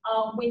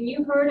 When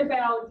you heard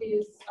about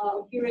this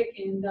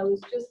hurricane that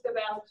was just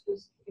about to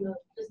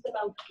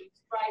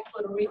strike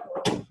Puerto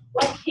Rico,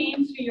 what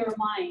came to your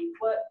mind?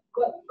 What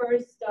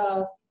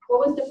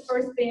was the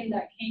first thing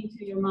that came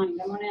to your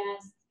mind? I'm gonna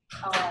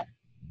ask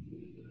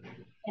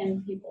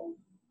 10 people.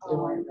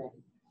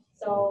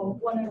 So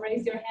want to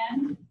raise your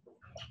hand?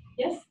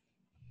 Yes?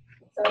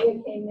 Sorry,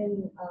 I came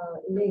in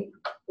late,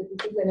 but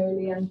this is an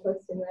early on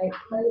question, right?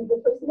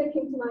 The first thing that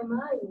came to my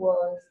mind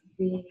was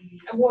the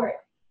word.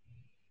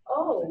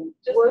 Oh,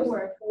 Just the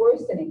word.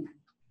 Worsening.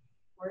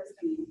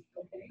 Worsening.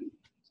 Okay.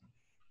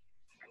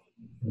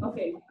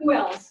 Okay. Who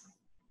else?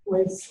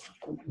 Waste.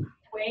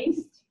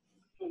 Waste.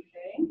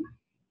 Okay.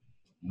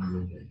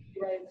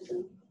 Right.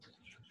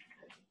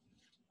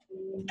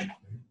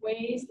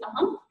 Waste.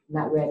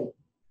 Not ready.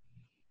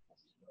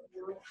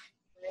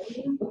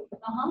 Ready.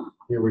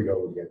 Here we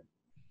go again.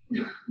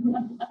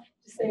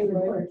 Just say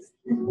words.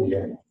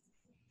 Yeah.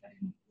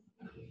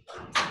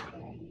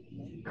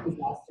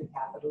 Disaster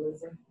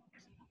capitalism.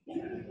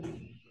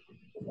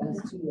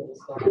 That's 2 years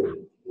ago.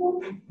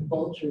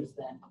 Vultures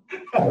then.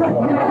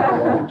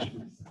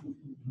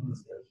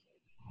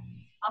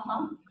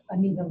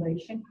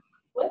 Annihilation.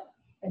 What?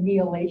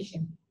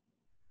 Annihilation.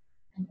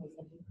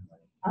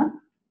 Huh?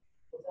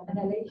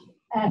 Annihilation.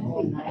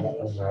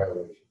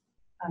 Annihilation.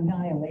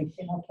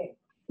 Annihilation, okay.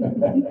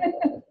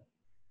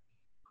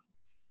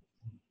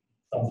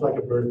 Sounds like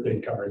a birthday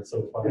card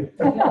so far.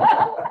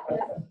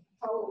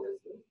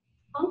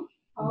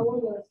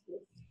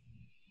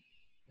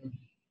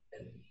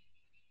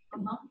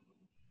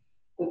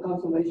 The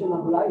conservation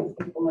of life,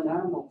 people and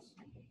animals.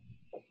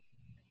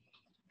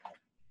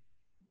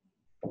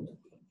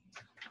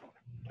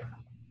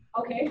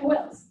 Okay, who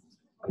else?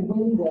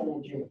 Wind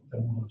energy.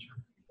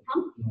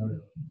 Huh?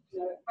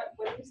 What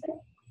did you say?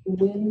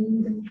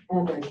 Wind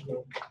energy.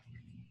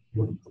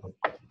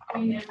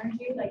 Green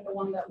energy, like the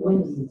one that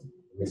Wind.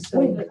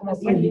 Wind.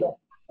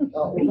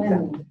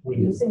 Wind.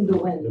 Using the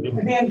wind.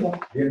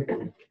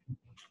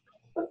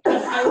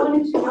 I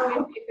wanted to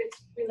know if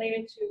it's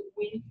related to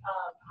wind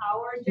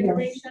power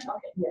generation. Yes.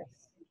 Okay.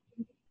 Yes.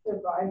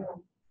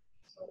 Survival.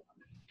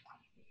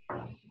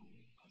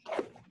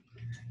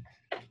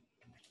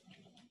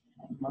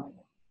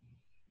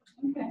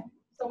 Okay,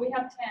 so we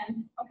have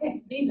 10. Okay,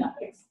 Linda.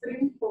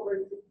 Extreme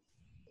poverty.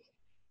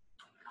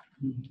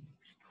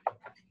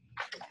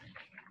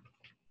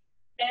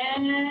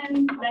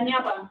 And la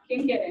ñapa,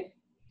 ¿quién quiere?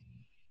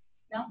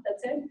 No,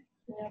 that's it?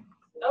 Yeah.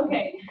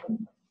 Okay.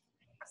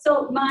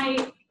 So my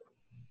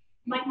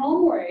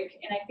homework,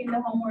 and I think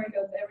the homework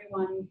of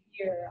everyone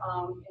here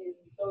and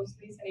those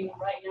listening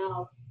right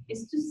now,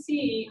 is to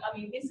see. I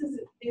mean, this is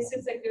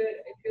a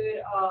good.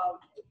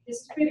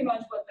 This is pretty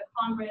much what the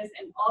Congress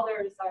and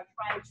others are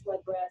trying to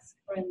address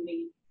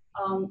currently.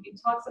 It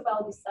talks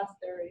about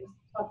disaster. It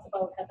talks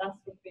about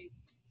catastrophe.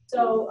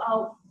 So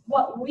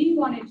what we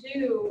want to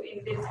do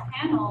in this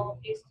panel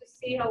is to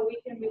see how we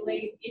can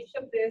relate each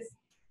of these,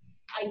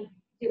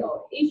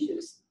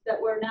 issues that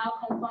we're now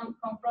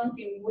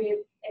confronting with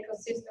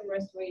ecosystem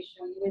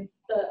restoration, with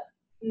the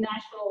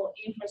natural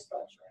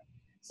infrastructure.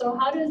 So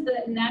how does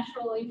the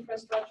natural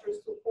infrastructure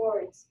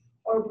support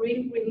or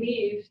bring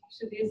relief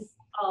to these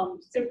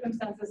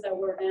circumstances that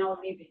we're now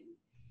living?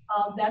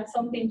 That's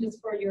something just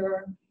for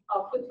your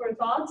food for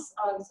thoughts,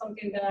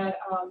 something that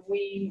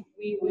we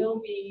will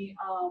be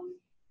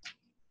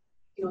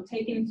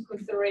taking into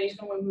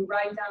consideration when we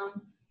write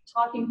down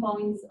talking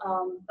points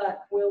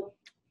that will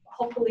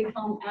hopefully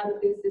come out of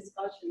this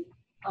discussion,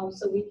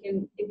 so we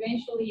can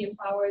eventually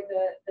empower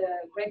the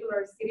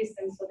regular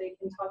citizens so they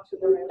can talk to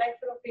their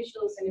elected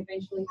officials and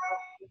eventually talk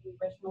to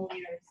congressional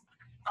leaders.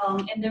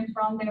 And then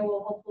from there,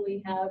 we'll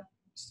hopefully have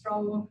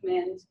strong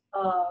movement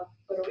of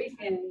Puerto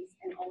Ricans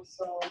and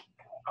also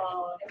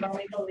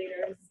environmental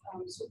leaders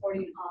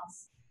supporting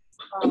us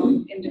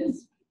in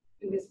this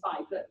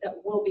fight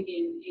that will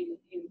begin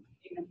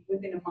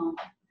within a month.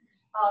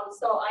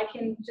 So I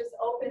can just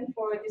open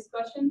for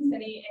discussions.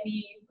 Any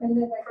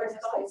first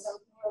thoughts?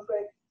 Real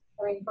quick.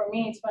 I mean, for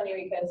me, it's funny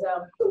because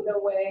the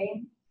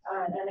way,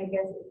 and I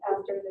guess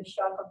after the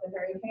shock of the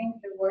hurricane,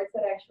 the words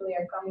that actually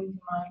are coming to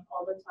mind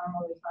all the time,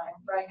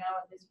 right now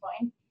at this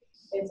point,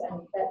 and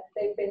that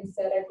they've been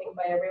said, I think,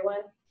 by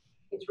everyone.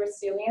 It's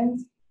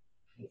resilience.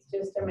 It's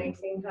just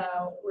amazing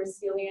how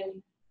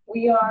resilient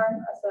we are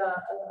as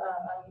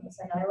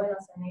an island,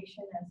 as a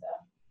nation,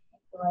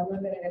 well, I'm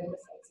not going to get into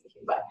this,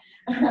 but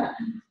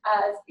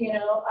as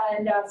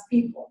and as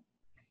people,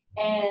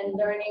 and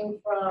learning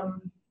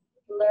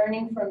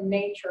from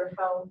nature,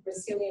 how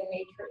resilient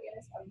nature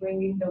is, and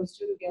bringing those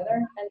two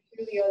together. And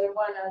to the other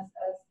one, as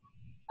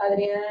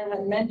Adrian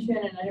had mentioned,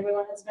 and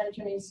everyone has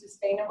mentioned, is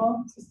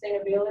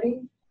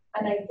sustainability.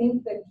 And I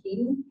think the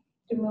key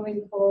to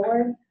moving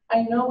forward,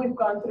 I know we've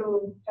gone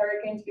through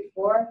hurricanes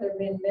before. There have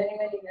been many,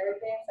 many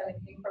hurricanes, and I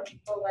think for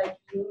people like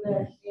you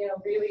that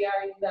really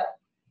are in that,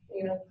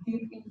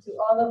 deep into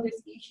all of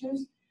these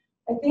issues,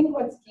 I think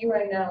what's key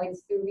right now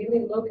is to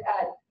really look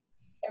at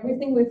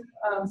everything we've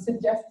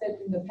suggested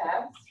in the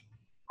past,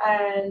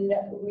 and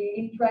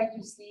really try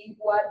to see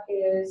what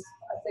is,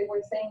 as they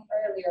were saying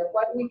earlier,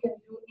 what we can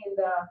do in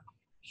the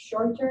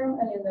short term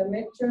and in the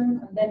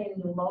midterm, and then in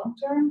the long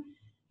term.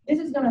 This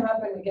is going to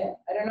happen again.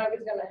 I don't know if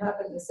it's going to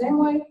happen the same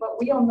way, but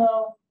we all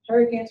know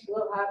hurricanes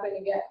will happen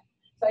again.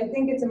 So I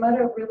think it's a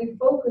matter of really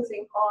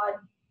focusing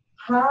on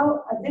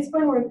how, at this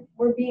point,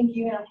 we're being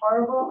given a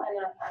horrible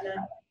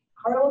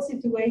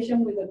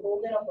situation with a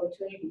golden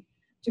opportunity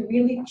to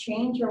really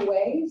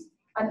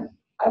and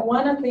I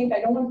don't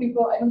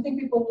think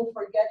people will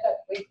forget that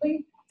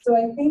quickly. So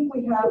I think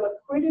we have a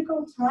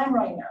critical time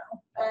right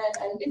now,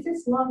 and this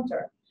is long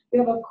term. We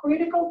have a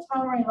critical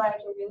time right now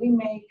to really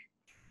make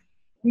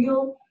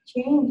real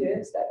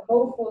changes that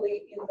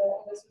hopefully in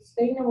the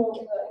sustainable,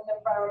 in the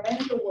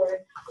environmental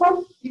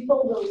world,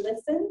 people will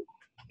listen,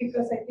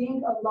 because I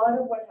think a lot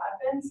of what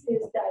happens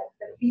is that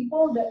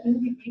the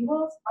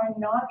individuals are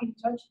not in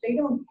touch. They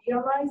don't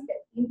realize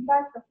the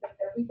impact of their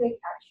everyday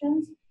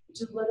actions,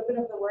 which is a little bit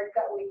of the work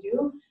that we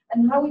do,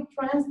 and how it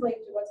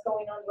translates to what's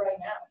going on right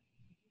now.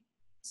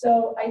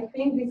 So I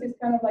think this is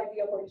kind of like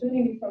the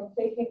opportunity from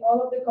taking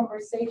all of the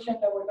conversation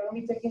that we're going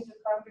to be taking to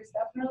Congress,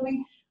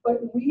 definitely,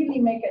 but really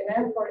make an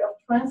effort of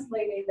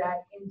translating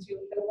that into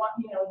the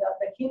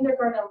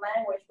kindergarten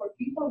language, where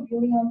people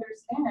really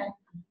understand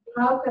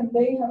how can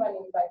they have an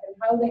impact and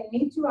how they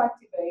need to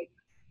activate,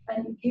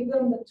 and give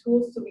them the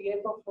tools to be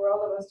able for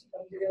all of us to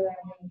come together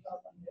and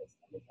help on this.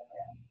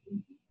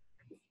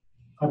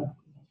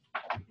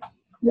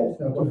 Yes,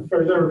 to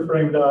further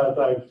frame that,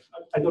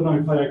 I don't know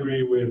if I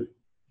agree with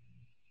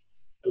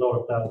a lot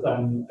of that,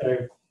 and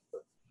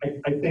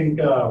I think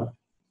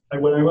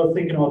when I was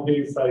thinking about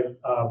this,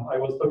 I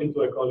was talking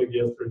to a colleague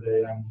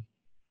yesterday, and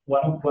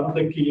one of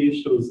the key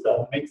issues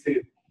that makes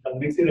it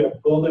a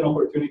golden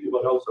opportunity,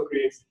 but also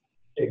creates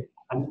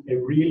a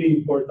really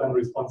important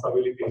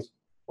responsibilities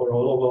for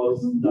all of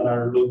us that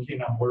are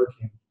looking and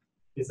working,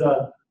 is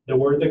that the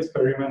word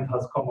experiment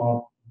has come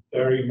up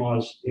very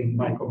much in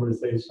my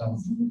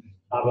conversations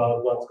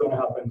about what's going to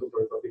happen to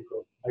Puerto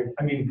Rico.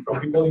 I mean, from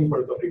people in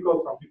Puerto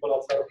Rico, from people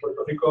outside of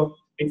Puerto Rico,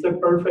 it's a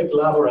perfect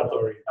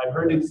laboratory. I've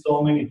heard it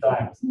so many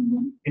times.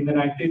 In the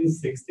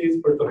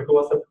 1960s, Puerto Rico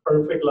was a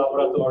perfect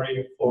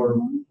laboratory for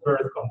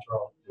birth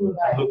control.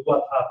 And look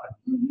what happened.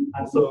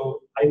 And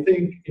so I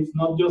think it's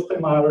not just a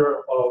matter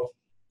of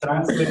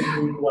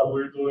translating what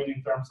we're doing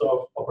in terms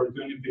of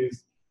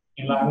opportunities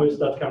in language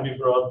that can be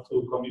brought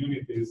to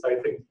communities. I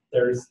think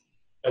there's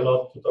a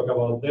lot to talk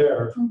about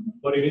there,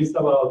 but it is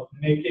about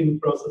making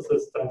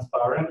processes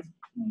transparent,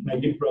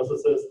 making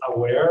processes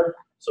aware,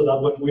 so that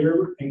when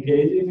we're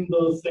engaging in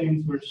those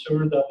things, we're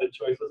sure that the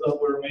choices that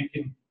we're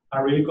making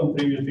are really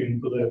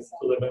contributing to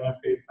the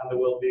benefit and the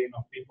well-being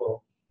of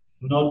people,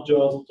 not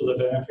just to the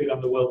benefit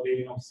and the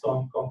well-being of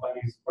some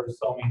companies or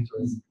some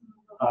interests.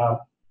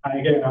 And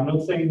again, I'm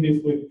not saying this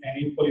with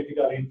any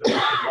political interest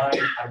in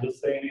mind. I'm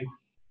just saying it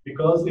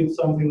because it's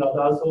something that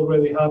has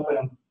already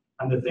happened.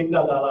 And the thing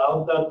that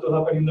allowed that to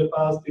happen in the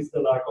past is the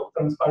lack of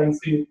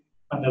transparency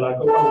and the lack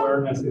of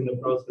awareness in the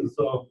process.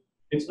 So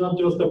it's not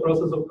just a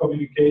process of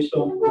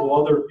communication to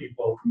other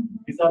people.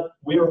 It's that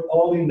we're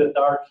all in the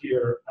dark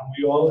here, and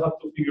we all have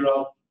to figure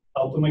out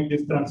how to make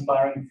this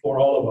transparent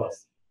for all of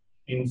us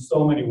in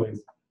so many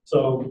ways.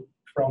 So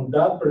from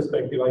that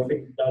perspective, I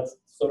think that's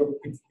sort of,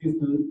 it's this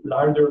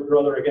larger,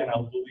 broader, again,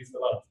 I'll do this a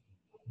lot,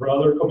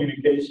 broader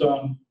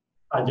communication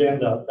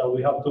agenda that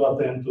we have to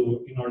attend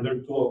to in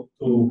order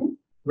to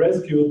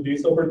rescue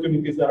these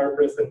opportunities that are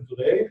present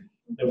today,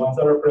 the ones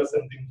that are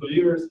present in 2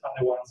 years, and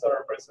the ones that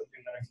are present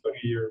in the next 20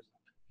 years.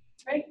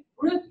 Right.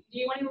 Ruth, do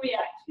you want to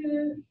react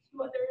to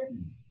other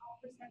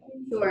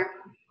perspectives? Sure.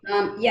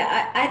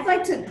 Yeah, I'd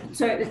like to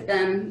sort of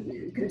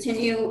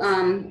continue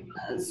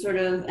sort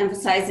of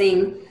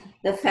emphasizing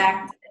the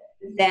fact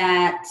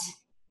that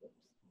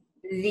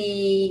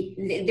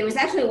there was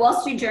actually a Wall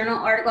Street Journal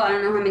article, I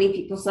don't know how many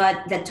people saw it,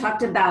 that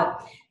talked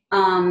about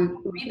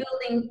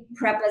rebuilding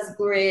PREPA's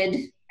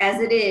grid as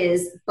it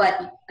is,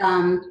 but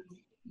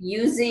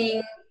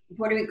using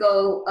Puerto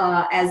Rico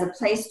as a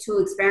place to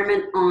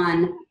experiment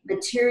on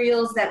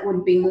materials that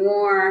would be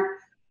more,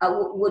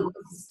 would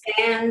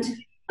withstand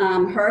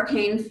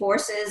hurricane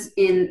forces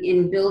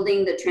in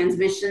building the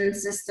transmission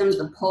systems,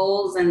 the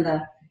poles and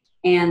the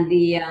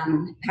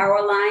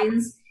power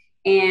lines.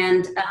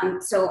 And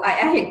so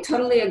I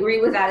totally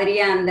agree with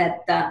Adrian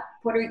that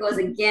Puerto Rico is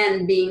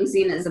again being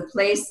seen as a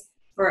place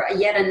for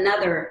yet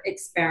another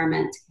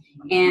experiment.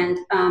 And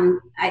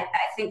I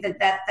think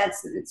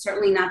that's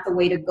certainly not the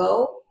way to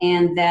go,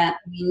 and that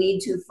we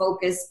need to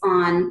focus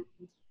on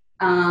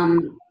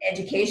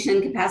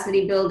education,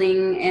 capacity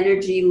building,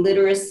 energy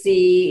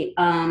literacy,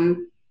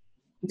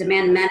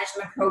 demand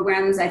management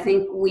programs. I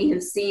think we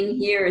have seen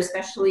here,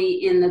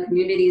 especially in the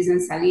communities in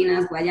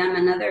Salinas, Guayama,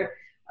 and other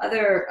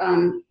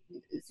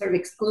sort of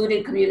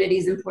excluded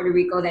communities in Puerto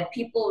Rico, that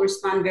people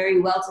respond very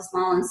well to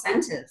small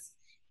incentives.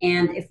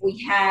 And if we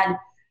had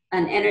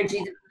an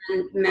energy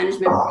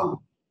management program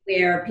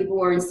where people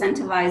were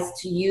incentivized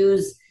to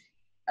use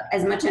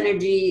as much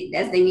energy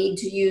as they need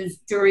to use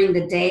during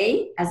the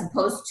day, as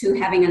opposed to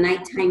having a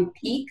nighttime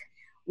peak,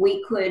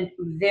 we could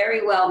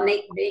very well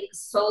make big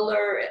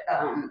solar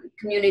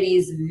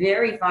communities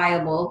very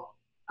viable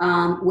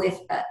with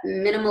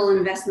minimal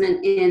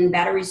investment in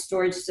battery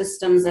storage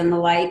systems and the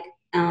like.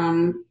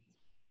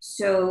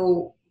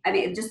 So, I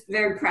mean, just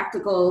very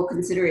practical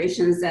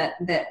considerations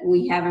that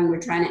we have and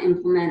we're trying to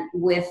implement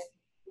with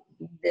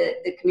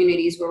the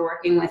communities we're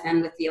working with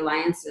and with the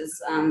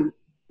alliances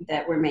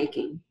that we're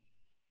making.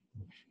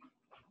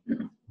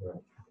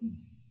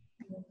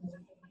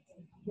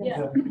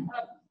 Yeah.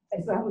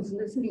 As I was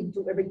listening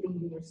to everything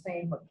you were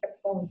saying, what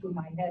kept going through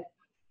my head,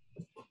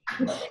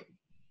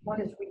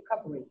 one is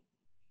recovery.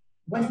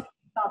 When do we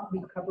stop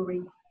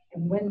recovery,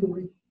 and when do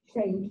we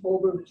change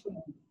over to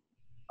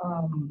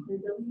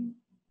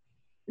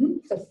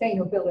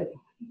sustainability?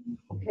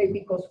 Okay,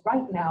 because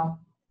right now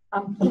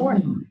I'm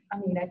torn. I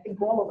mean, I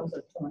think all of us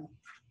are torn.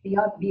 The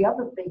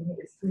other thing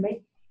is to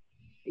make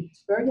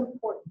it's very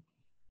important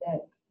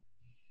that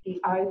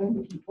the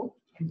island people,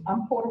 and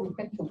I'm Puerto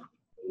Rican too,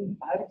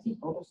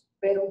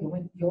 pero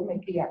yo me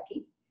crié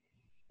aquí,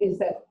 is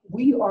that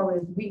we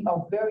are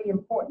very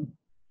important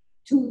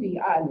to the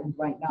island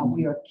right now.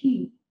 We are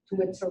key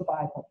to its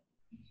survival.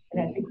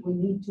 And I think we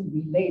need to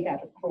relay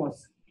that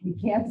across. We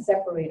can't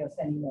separate us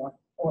anymore,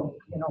 or,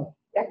 you know,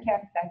 that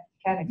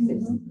can't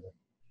exist.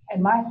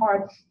 And my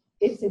heart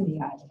is in the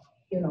island,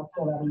 you know,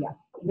 todavía,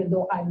 even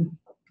though I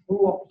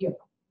grew up here.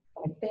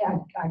 I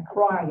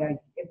cry,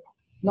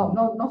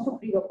 no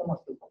sufrido como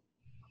tú.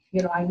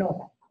 You know, I know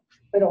that.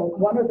 But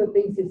one of the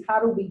things is, how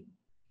do we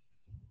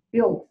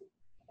build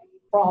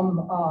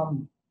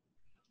from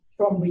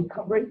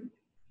recovery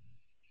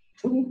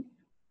to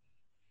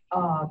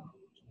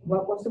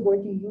what was the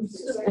word you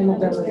used?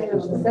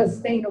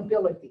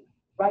 Sustainability.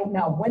 Right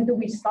now, when do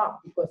we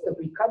stop? Because the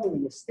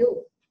recovery is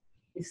still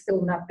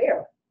not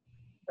there.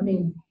 I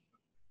mean,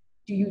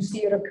 do you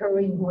see it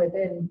occurring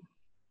within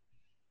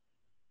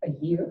a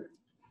year?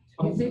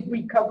 Is it the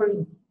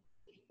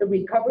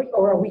recovery,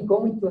 or are we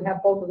going to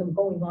have both of them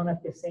going on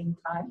at the same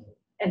time?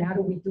 And how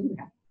do we do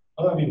that?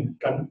 Well, I mean,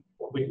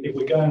 if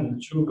we can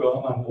chew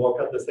gum and walk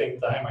at the same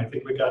time, I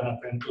think we can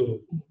attend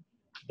to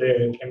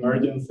the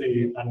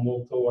emergency and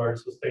move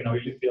towards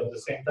sustainability at the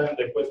same time.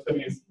 The question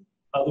is,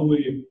 how do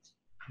we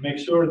make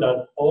sure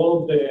that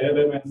all the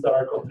elements that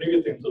are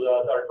contributing to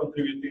that are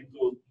contributing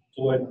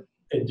to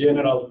a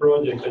general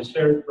project, a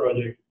shared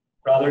project,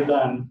 rather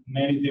than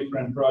many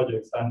different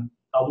projects? And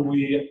how do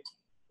we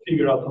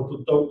figure out how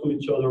to talk to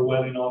each other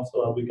well enough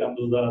so that we can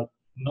do that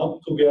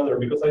not together?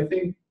 Because I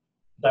think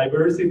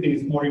diversity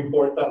is more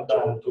important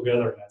than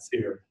togetherness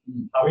here.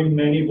 Having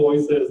many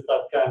voices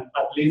that can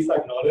at least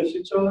acknowledge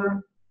each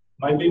other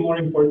might be more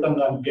important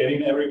than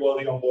getting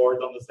everybody on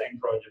board on the same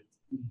project.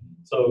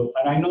 So,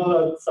 and I know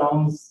that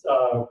sounds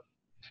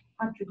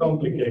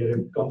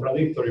complicated,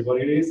 contradictory, but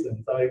it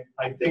isn't. I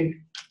think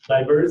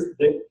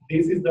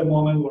this is the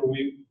moment where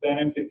we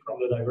benefit from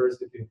the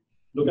diversity.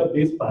 Look at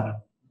this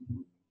panel.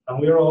 And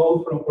we are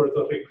all from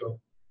Puerto Rico.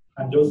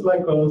 And just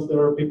like us, there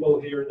are people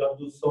here that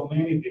do so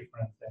many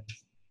different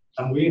things.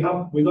 And we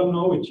don't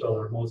know each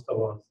other, most of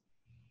us.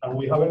 And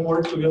we haven't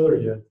worked together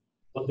yet.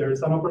 But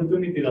there's an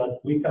opportunity that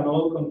we can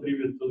all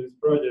contribute to this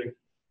project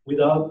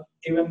without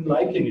even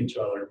liking each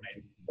other,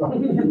 maybe.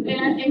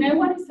 And I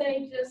want to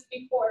say just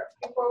before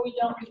we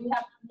jump, we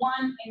have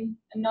one and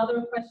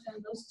another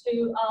question, those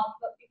two.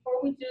 But before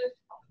we do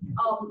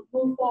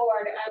move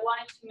forward, I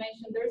wanted to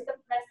mention there's a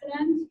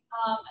precedent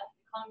at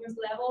the Congress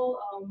level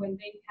when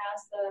they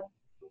passed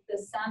the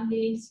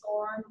Sandy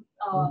storm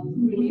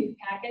relief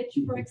package,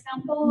 for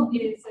example.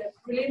 It's a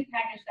relief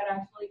package that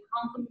actually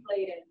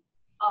contemplated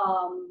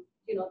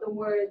you know, the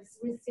words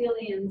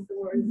resilience, the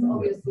words,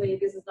 obviously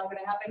this is not going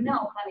to happen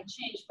now, climate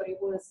change, but it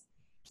was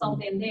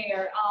something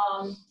there.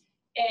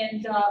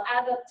 And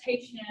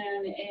adaptation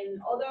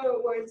and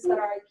other words that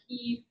are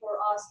key for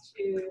us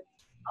to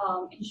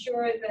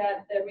ensure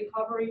that the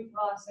recovery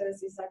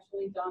process is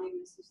actually done in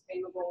a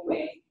sustainable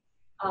way.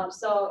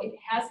 So it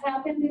has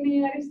happened in the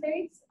United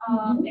States,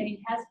 and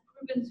it has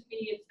proven to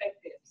be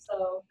effective.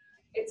 So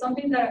it's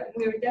something that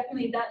we're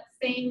definitely, that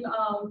same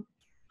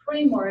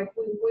framework,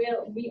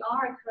 we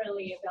are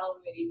currently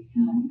evaluating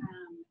and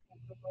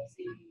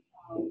proposing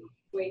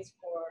ways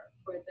for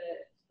the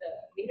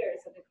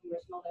leaders at the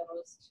congressional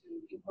levels to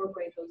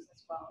incorporate those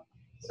as well.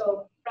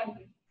 So,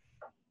 Franklin.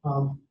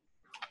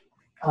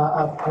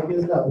 I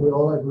guess that we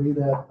all agree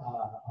that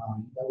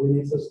that we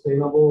need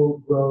sustainable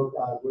growth,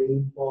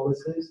 green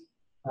policies.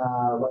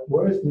 What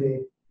worries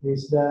me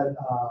is that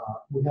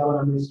we have an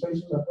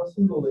administration that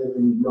doesn't believe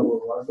in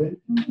global warming,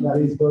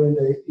 that is going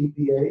the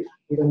EPA,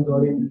 even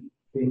going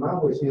the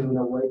FEMA, which in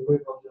a way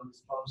critical in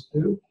response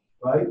to,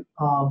 right?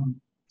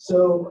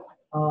 So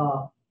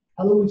how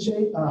do we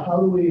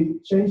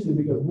change it?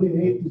 Because we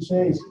need to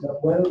change that,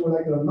 whether we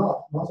like it or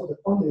not. Most of the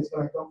funding is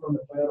going to come from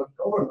the federal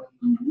government.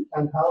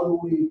 And how do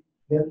we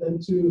get them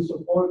to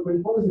support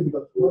green policy?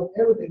 Because not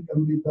everything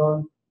can be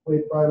done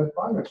with private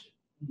partnership.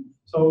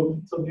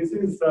 So this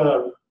is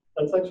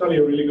that's actually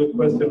a really good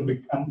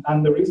question,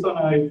 and the reason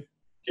I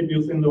keep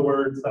using the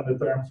words and the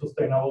term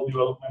sustainable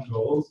development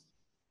goals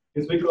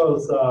is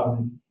because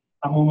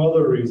among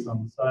other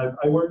reasons,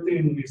 I worked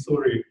in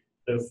Missouri,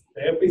 the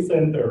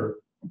epicenter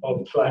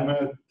of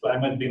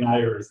climate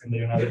deniers in the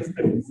United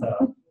States,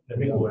 the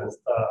Midwest,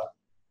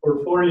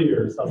 for 4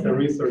 years as a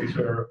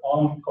researcher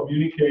on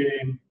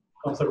communicating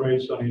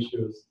conservation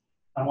issues.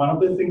 And one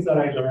of the things that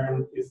I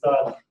learned is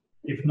that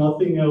if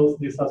nothing else,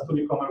 this has to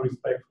become a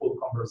respectful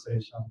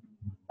conversation.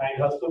 And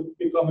it has to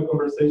become a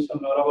conversation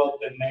not about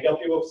the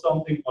negative of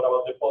something, but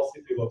about the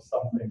positive of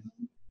something.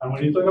 And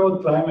when you talk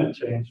about climate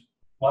change,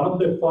 one of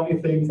the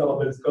funny things about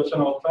the discussion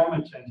about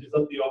climate change is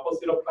that the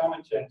opposite of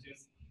climate change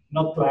is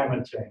not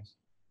climate change.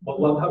 But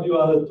what have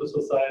you added to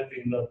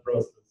society in that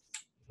process?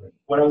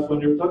 Whereas when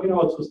you're talking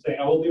about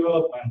sustainable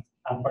development,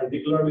 and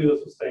particularly the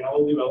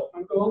Sustainable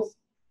Development Goals,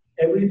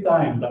 every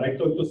time that I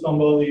talk to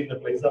somebody in the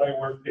place that I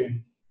worked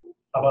in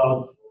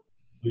about,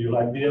 do you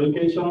like the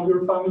education of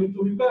your family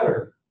to be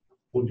better?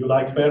 Would you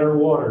like better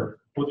water?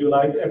 Would you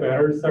like a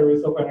better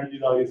service of energy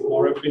that is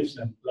more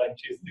efficient, like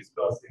she's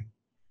discussing?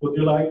 Would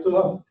you like to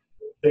have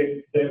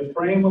the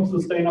frame of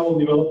sustainable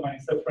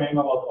development is a frame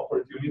about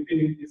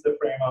opportunity, it's a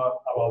frame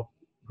about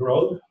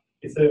growth,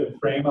 it's a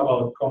frame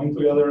about coming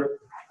together,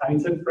 and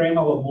it's a frame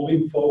about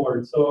moving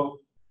forward. So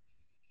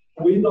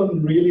we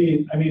don't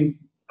really, I mean,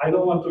 I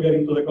don't want to get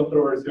into the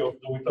controversy of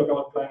do we talk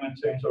about climate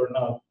change or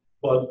not,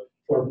 but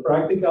for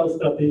practical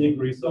strategic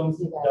reasons,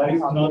 that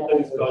is not the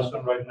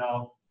discussion right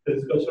now. The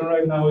discussion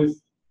right now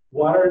is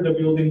what are the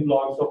building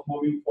blocks of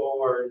moving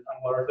forward,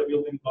 and what are the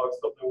building blocks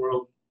of the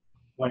world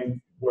when it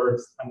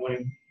works and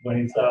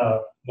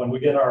when we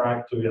get our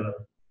act together.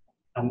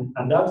 And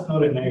that's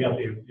not a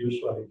negative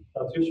usually.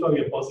 That's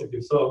usually a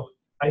positive. So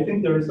I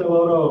think there is a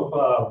lot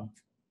of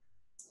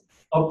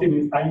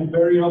optimism. I'm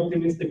very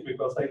optimistic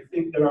because I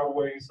think there are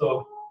ways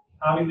of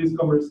having this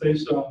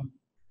conversation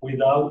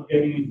without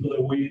getting into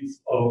the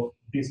weeds of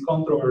these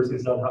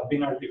controversies that have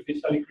been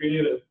artificially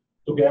created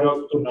to get us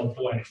to not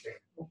do anything.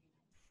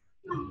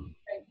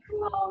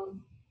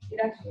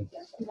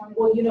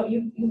 Well, you know,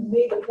 you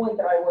made the point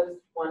that I was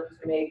wanting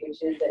to make,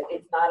 which is that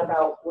it's not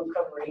about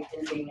recovery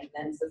ending and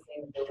then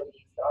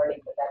sustainability starting,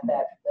 but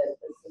that the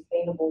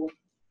sustainable,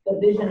 the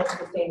vision of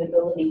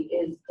sustainability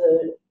is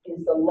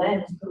the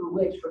lens through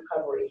which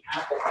recovery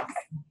happens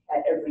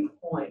at every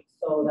point.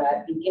 So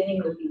that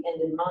beginning with the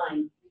end in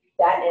mind,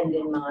 that end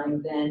in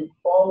mind, then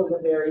all of the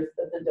various,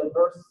 the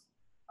diverse,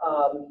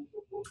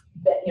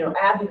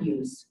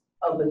 avenues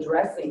of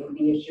addressing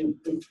the issue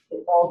is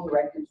all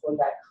directed toward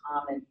that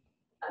common.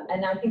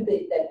 And I think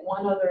that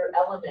one other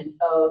element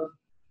of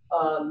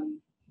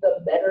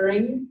the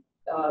bettering,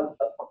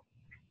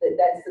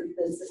 that's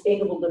the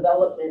sustainable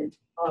development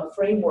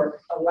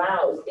framework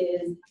allows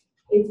is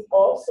it's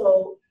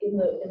also in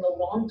the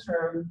long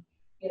term,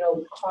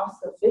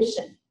 cost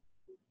efficient.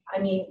 I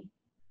mean,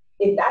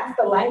 if that's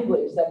the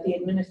language that the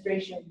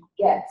administration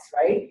gets,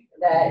 right?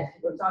 That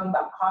we're talking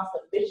about cost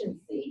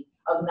efficiency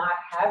of not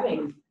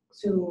having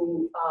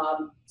to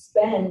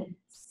spend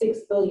 $6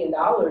 billion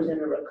in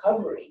a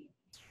recovery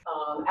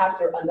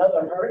after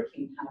another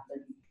hurricane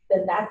happens,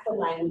 then that's the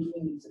language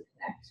we need to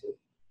connect to.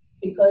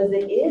 Because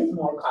it is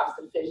more cost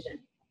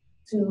efficient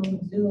to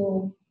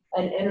do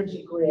an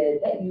energy grid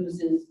that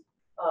uses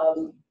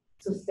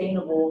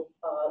sustainable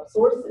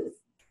sources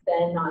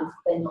than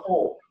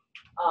coal,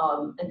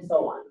 and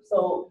so on.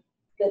 So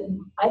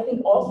I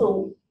think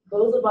also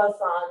those of us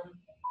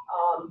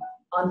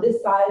on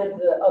this side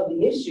of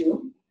the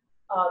issue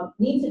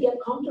need to get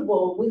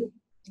comfortable with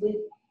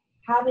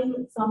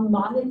having some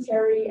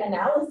monetary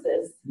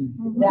analysis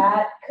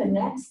that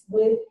connects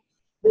with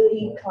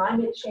the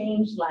climate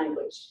change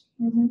language,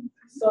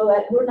 so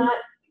that we're not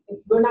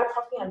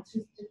talking on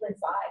two different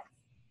sides,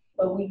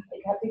 but we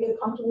have to get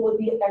comfortable with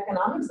the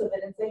economics of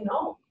it and say,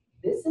 no,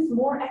 this is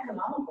more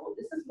economical,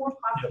 this is more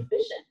cost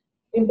efficient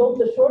in both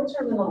the short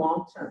term and the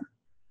long term.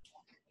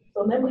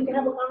 So then we can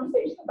have a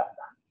conversation about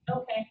that.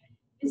 Okay.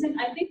 Listen,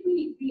 I think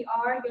we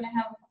are going to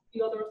have a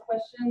few other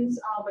questions,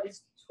 but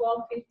it's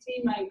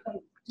 12:15.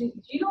 Do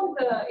you know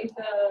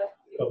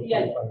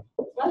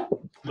what?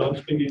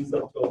 Lunch begins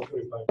at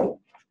 12:45.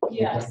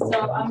 Yes, so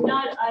I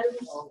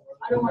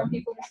don't want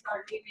people to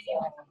start leaving.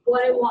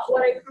 What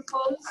I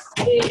propose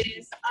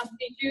is,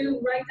 did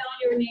you write down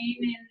your name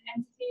and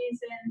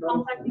entities and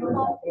contact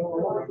info?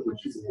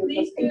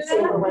 Please do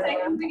that. I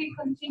think we can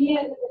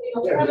continue.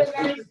 We have a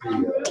very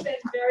strong group and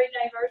very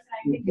diverse, and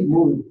I think it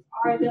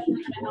are definitely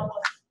going to help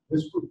us.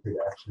 This group could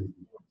actually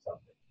be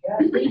something. Yeah,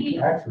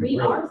 we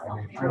are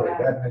something. Really,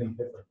 that many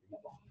different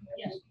people.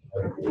 Yes.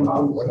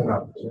 What an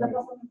opportunity.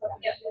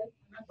 Yep.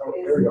 Oh,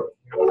 there we go.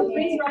 So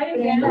please write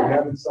again. If you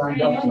haven't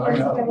signed up,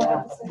 sign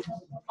up.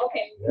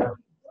 Okay. Yeah.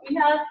 We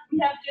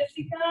have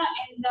Jessica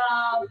and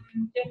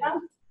Jessica,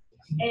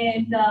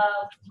 and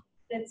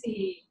let's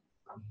see.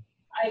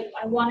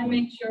 I want to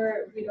make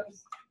sure we don't,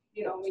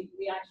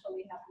 we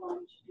actually have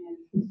lunch,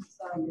 and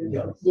so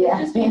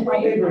just be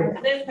brief.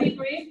 Let's be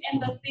brief.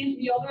 And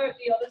the other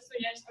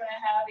suggestion I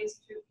have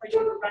is for you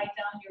to write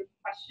down your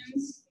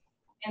questions,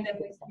 and then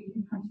we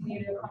can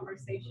continue the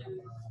conversation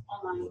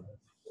online.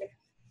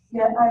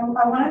 Yeah,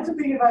 I wanted to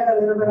piggyback a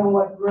little bit on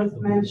what Ruth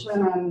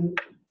mentioned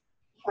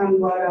and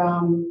what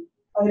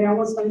Adrian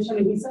was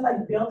mentioning. He said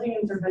like building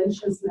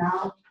interventions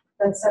now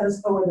that set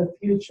us toward the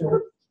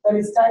future. That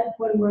is like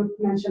when Ruth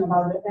mentioned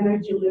about the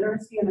energy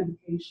literacy and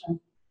education.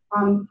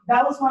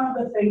 That was one of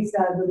the things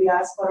that the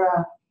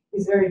diaspora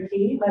is very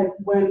key. Like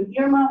when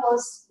Irma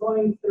was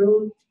going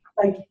through,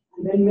 like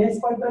and then Miss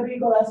Puerto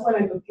Rico, that's when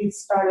I could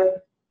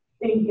started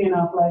thinking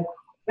of like,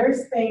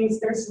 there's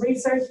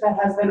research that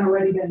has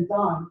already been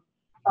done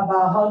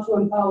about how to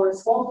empower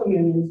small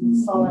communities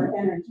with solar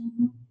energy.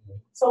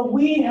 So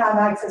we have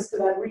access to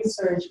that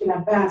research in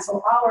advance,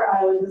 so our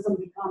island doesn't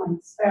become an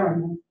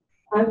experiment.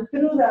 And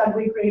through that,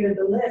 we created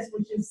the list,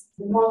 which is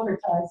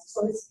democratized,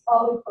 so it's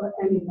public for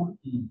anyone.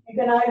 You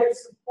can either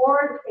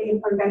support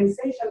an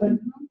organization, but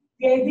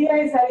the idea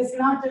is that it's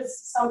not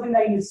just something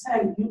that you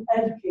send, you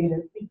educate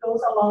it. It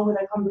goes along with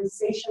a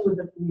conversation with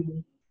the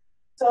community.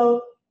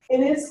 So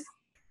it is,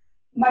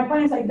 my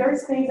point is like,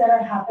 there's things that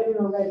are happening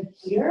already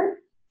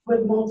here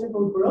with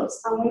multiple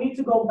groups, and we need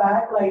to go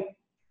back, like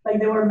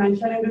they were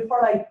mentioning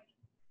before, like,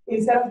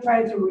 instead of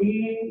trying to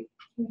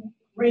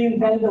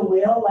reinvent the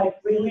wheel, like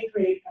really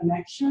create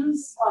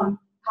connections on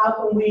how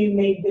can we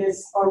make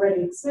this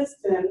already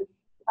existent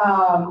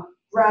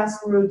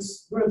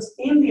grassroots groups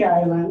in the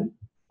island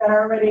that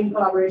are already in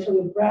collaboration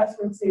with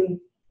grassroots in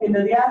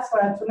the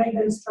diaspora to make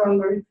them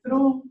stronger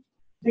through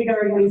bigger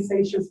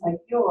organizations like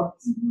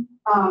yours.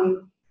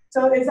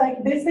 So it's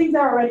like these things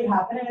are already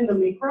happening in the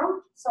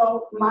micro.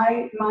 So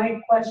my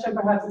question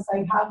perhaps is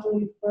like, how can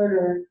we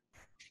further,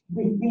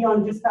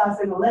 beyond just us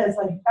in the list,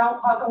 like how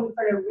can we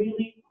further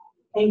really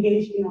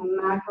engage in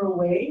a macro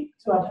way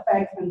to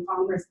affect and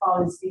Congress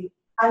policy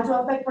and to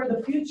affect for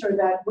the future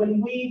that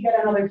when we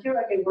get another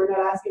hurricane, we're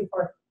not asking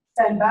for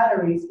 10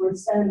 batteries, we're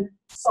sending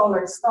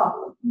solar stuff.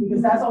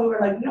 Because that's what we were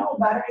like, no,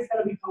 batteries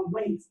gonna become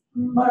waste.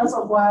 Bottles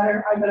of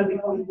water are gonna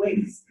become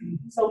waste.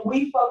 So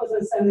we focus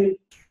on sending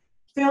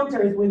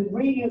filters with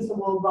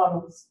reusable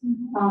bottles.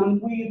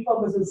 We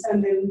focus on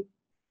sending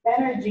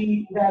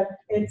energy that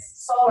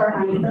it's solar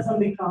and it doesn't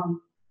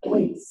become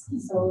waste.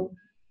 So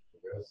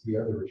that's the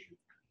other issue.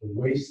 The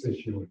waste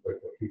issue in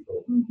Puerto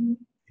Rico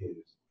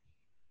is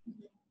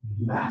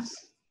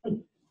massive.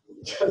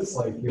 Just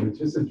like,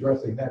 just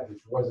addressing that, which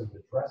wasn't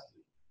addressed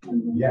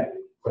yet.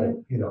 But,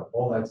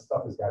 all that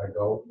stuff has got to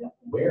go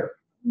where?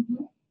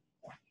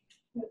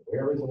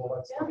 Where is all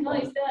that stuff? No,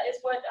 it's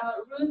what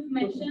Ruth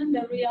mentioned,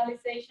 the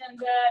realization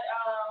that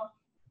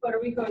Puerto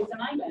Rico is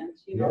an island.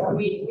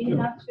 We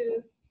have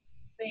to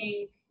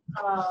think,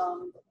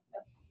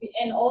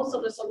 and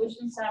also the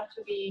solutions have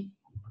to be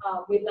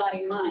with that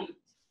in mind.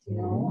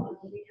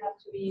 We have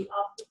to be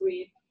off the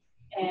grid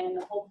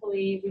and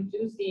hopefully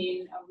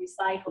reducing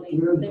recycling.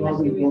 Where is it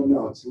going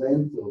now? It's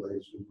landfill, I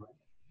assume, right?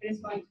 It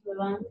is going to the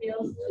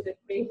landfills, to the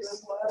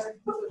creeks,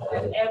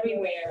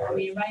 everywhere. I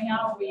mean, right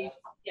now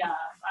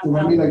So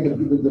I mean, like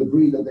the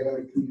debris that they got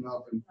to clean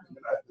up and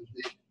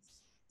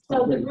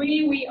so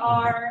debris we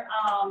are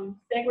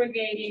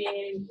segregating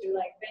it into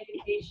like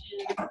vegetation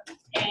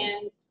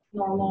and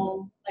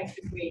normal like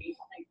debris,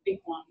 like big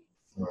ones.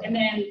 And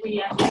then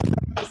we are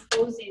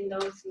disposing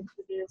those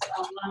into this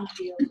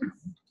landfill.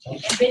 And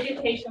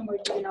vegetation, we're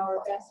doing our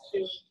best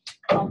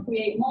to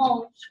create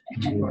mulch.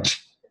 And,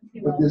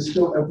 but there's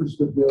still efforts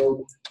to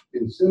build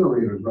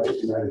incinerators, right?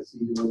 United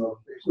States,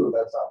 so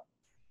that's out.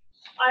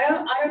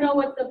 I don't know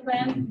what the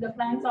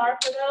plans are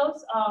for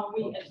those.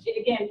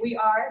 We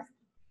are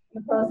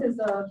in the process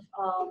of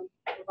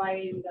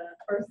providing the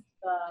first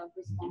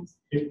response.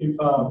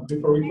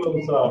 Before we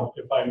close,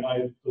 if I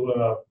might do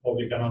a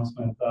public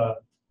announcement,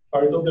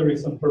 part of the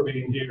reason for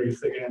being here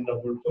is again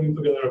that we're putting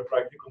together a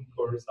practicum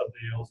course at the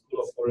Yale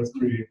School of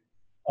Forestry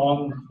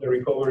on the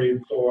recovery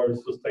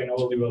towards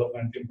sustainable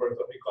development in Puerto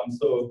Rico. And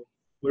so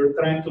we're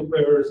trying to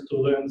pair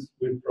students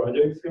with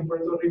projects in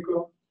Puerto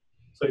Rico.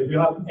 So if you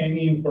have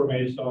any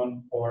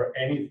information or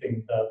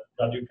anything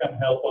that you can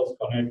help us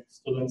connect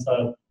students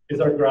these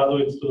are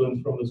graduate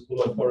students from the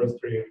School of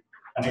Forestry.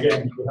 And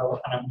again, we have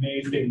an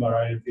amazing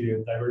variety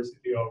and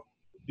diversity of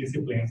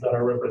disciplines that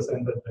are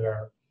represented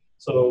there.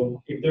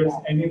 So if there's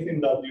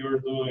anything that you're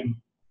doing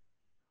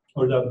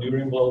or that you're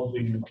involved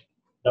in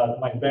that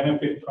might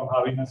benefit from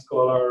having a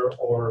scholar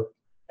or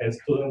a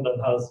student that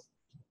has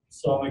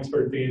some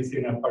expertise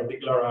in a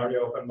particular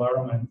area of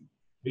environment,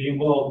 be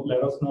involved,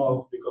 let us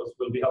know because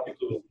we'll be happy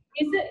to.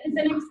 It's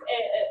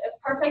a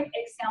perfect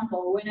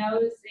example. When I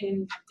was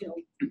in,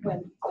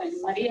 when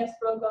Maria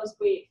spoke us,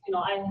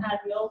 I had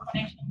no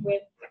connection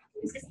with,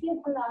 is this the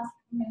last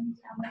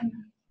comment?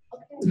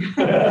 Okay.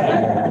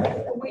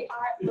 We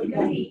are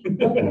okay.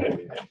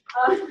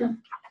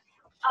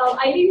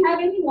 I didn't have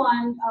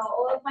anyone,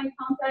 all of my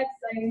contacts,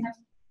 I didn't have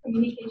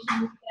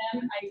communication with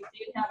them. I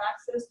didn't have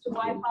access to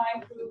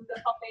Wi-Fi through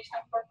the Foundation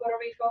for Puerto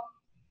Rico.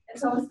 And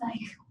so I was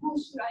like, who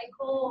should I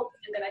call?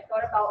 And then I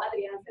thought about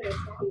Adrian,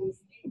 who was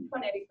in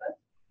Connecticut,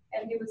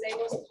 and he was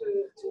able to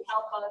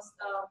help us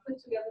put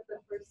together the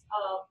first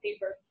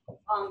paper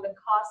on the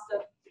cost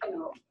of,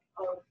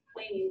 of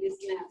cleaning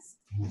this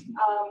mess.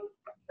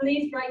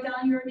 Please write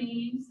down your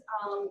names,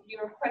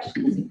 your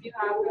questions if you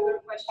have other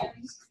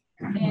questions,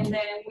 and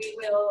then we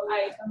will.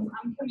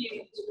 I'm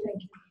committed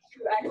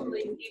to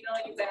actually email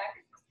you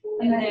back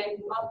and then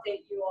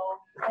update you all.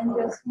 And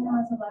just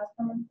as a last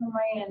comment from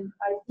my end,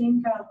 I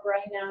think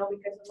right now,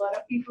 because a lot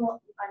of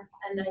people,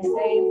 and I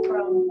say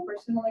from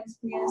personal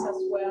experience as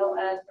well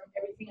as from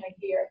everything I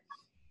hear,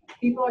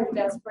 people are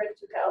desperate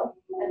to help,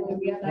 and we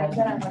realize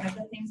that. And one of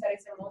the things that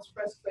is the most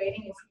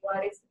frustrating is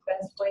what is the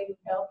best way to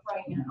help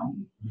right now.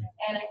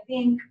 And I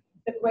think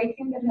the great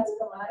thing that has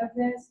come out of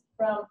this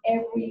from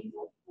every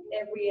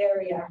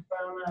area,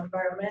 from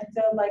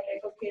environmental, like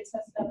EcoKids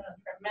has done a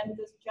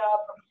tremendous job,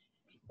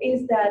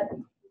 is that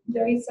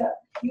there is a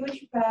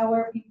huge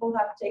power. People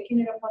have taken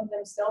it upon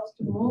themselves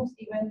to move,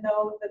 even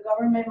though the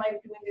government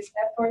might be doing this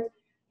effort.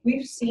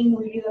 We've seen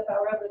really the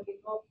power of the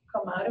people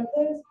come out of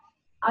this.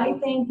 I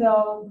think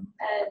though,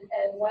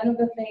 and one of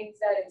the things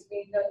that is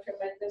being done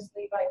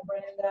tremendously by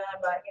Brenda,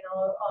 by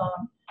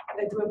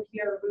the group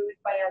here, Ruth,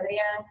 by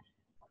Adrian,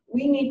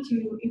 we need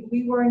to, if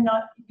you were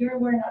not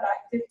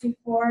active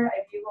before,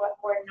 if you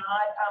were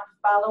not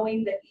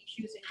following the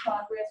issues in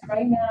Congress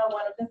right now,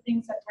 one of the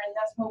things that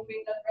Brenda's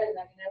hoping, not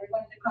Brenda, and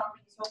everyone in the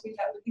conference is hoping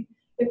that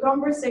the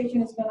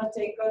conversation is going to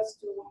take us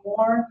to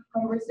more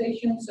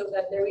conversation so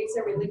that there is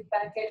a relief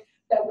package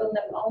that will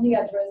not only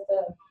address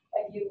the,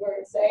 like you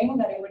were saying,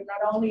 that it would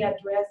not only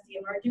address the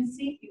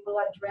emergency, it will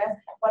address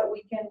what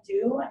we can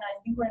do. And I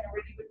think we're in a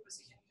really good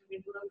position to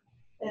really look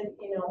and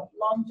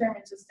long-term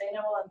and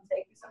sustainable and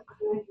take this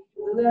opportunity to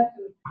do that,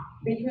 to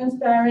be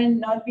transparent,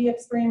 not be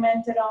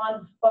experimented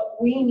on.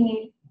 But we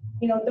need,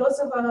 those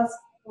of us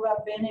who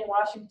have been in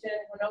Washington,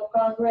 who know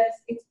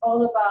Congress, it's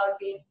all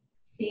about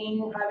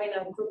having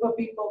a group of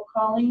people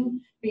calling,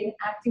 being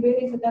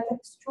activated. So that's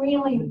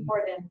extremely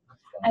important.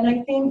 And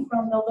I think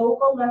from the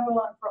local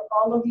level, and for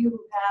all of you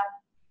who have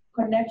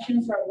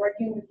connections or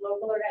working with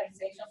local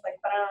organizations like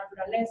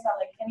Naturaleza,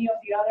 like any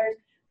of the others,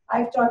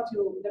 I've talked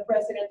to the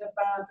president of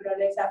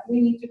Naturaleza. We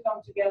need to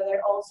come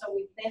together also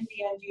within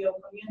the NGO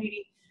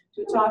community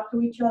to talk to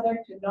each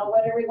other, to know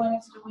what everyone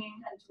is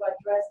doing, and to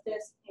address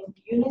this in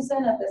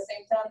unison at the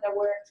same time that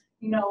we're,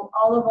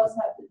 all of us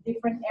have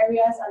different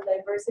areas and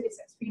diversity is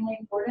extremely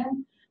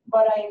important.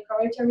 But I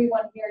encourage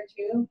everyone here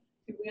too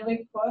to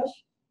really push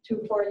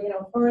for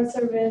Forest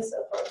Service,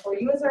 for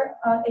you as our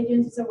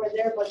agencies over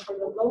there, but for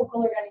the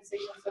local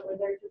organizations over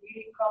there to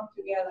really come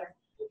together.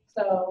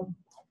 So.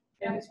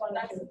 Yeah, that's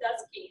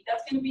key.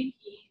 That's going to be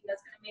key.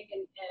 That's going to make a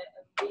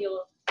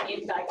real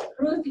impact.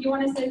 Ruth, do you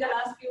want to say the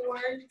last few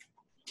words?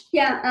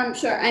 Yeah,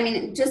 sure. I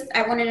mean,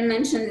 I wanted to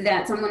mention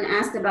that someone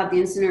asked about the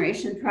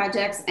incineration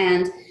projects,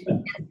 and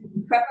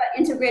PREPA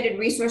Integrated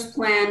Resource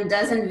Plan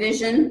does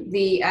envision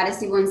the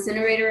Arecibo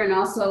incinerator and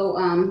also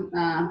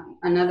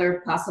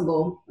another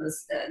possible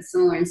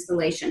similar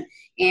installation.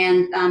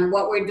 And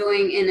what we're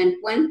doing in El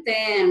Puente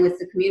and with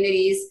the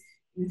communities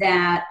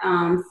that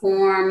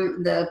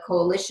form the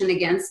coalition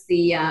against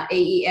the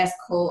AES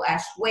coal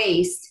ash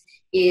waste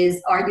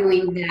is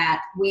arguing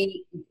that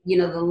the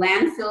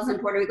landfills in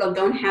Puerto Rico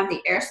don't have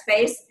the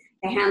airspace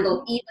to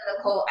handle even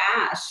the coal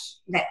ash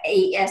that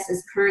AES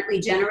is currently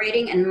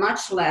generating, and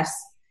much less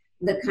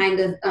the kind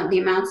of the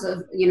amounts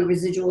of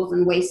residuals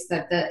and waste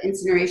that the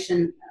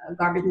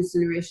garbage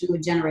incineration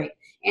would generate.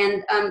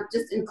 And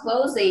just in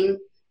closing,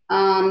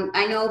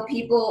 I know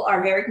people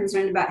are very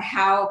concerned about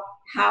how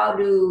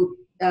to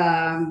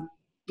about,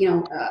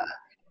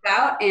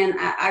 and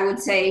I would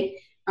say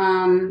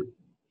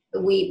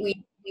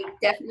we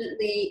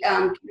definitely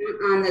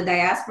on the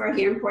diaspora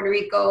here in Puerto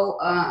Rico,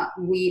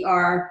 we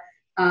are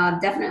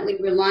definitely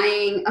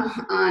relying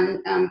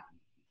on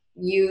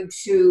you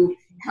to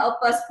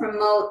help us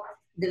promote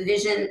the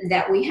vision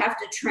that we have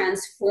to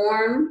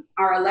transform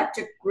our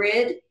electric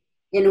grid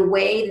in a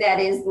way that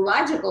is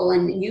logical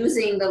and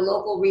using the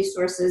local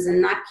resources and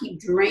not keep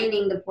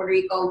draining the Puerto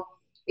Rico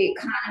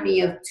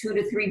economy of $2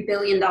 to $3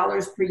 billion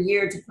per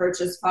year to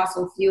purchase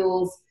fossil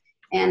fuels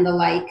and the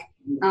like,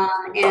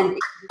 and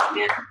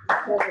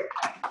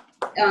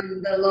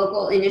the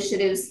local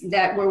initiatives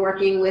that we're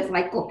working with,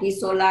 like Copi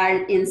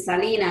Solar in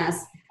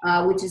Salinas,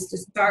 which is to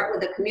start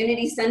with a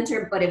community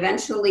center, but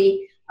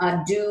eventually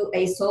do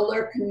a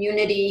solar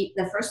community,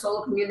 the first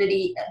solar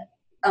community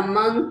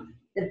among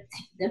the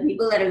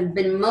people that have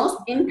been most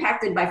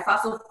impacted by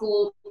fossil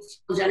fuel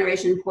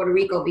generation in Puerto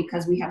Rico,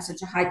 because we have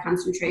such a high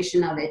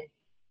concentration of it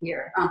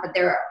here. But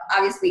there are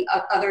obviously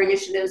other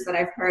initiatives that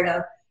I've heard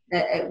of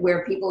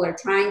where people are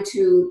trying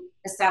to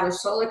establish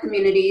solar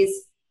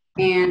communities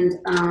and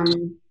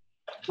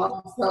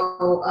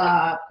also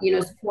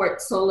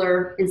support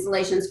solar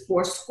installations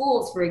for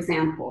schools, for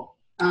example,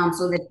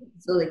 so that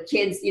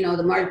kids,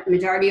 the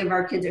majority of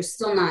our kids are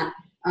still not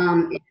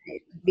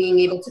being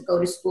able to go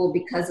to school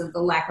because of the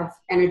lack of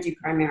energy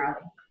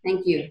primarily.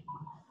 Thank you.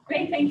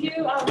 Great, thank you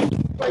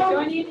for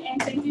joining,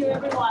 and thank you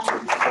everyone.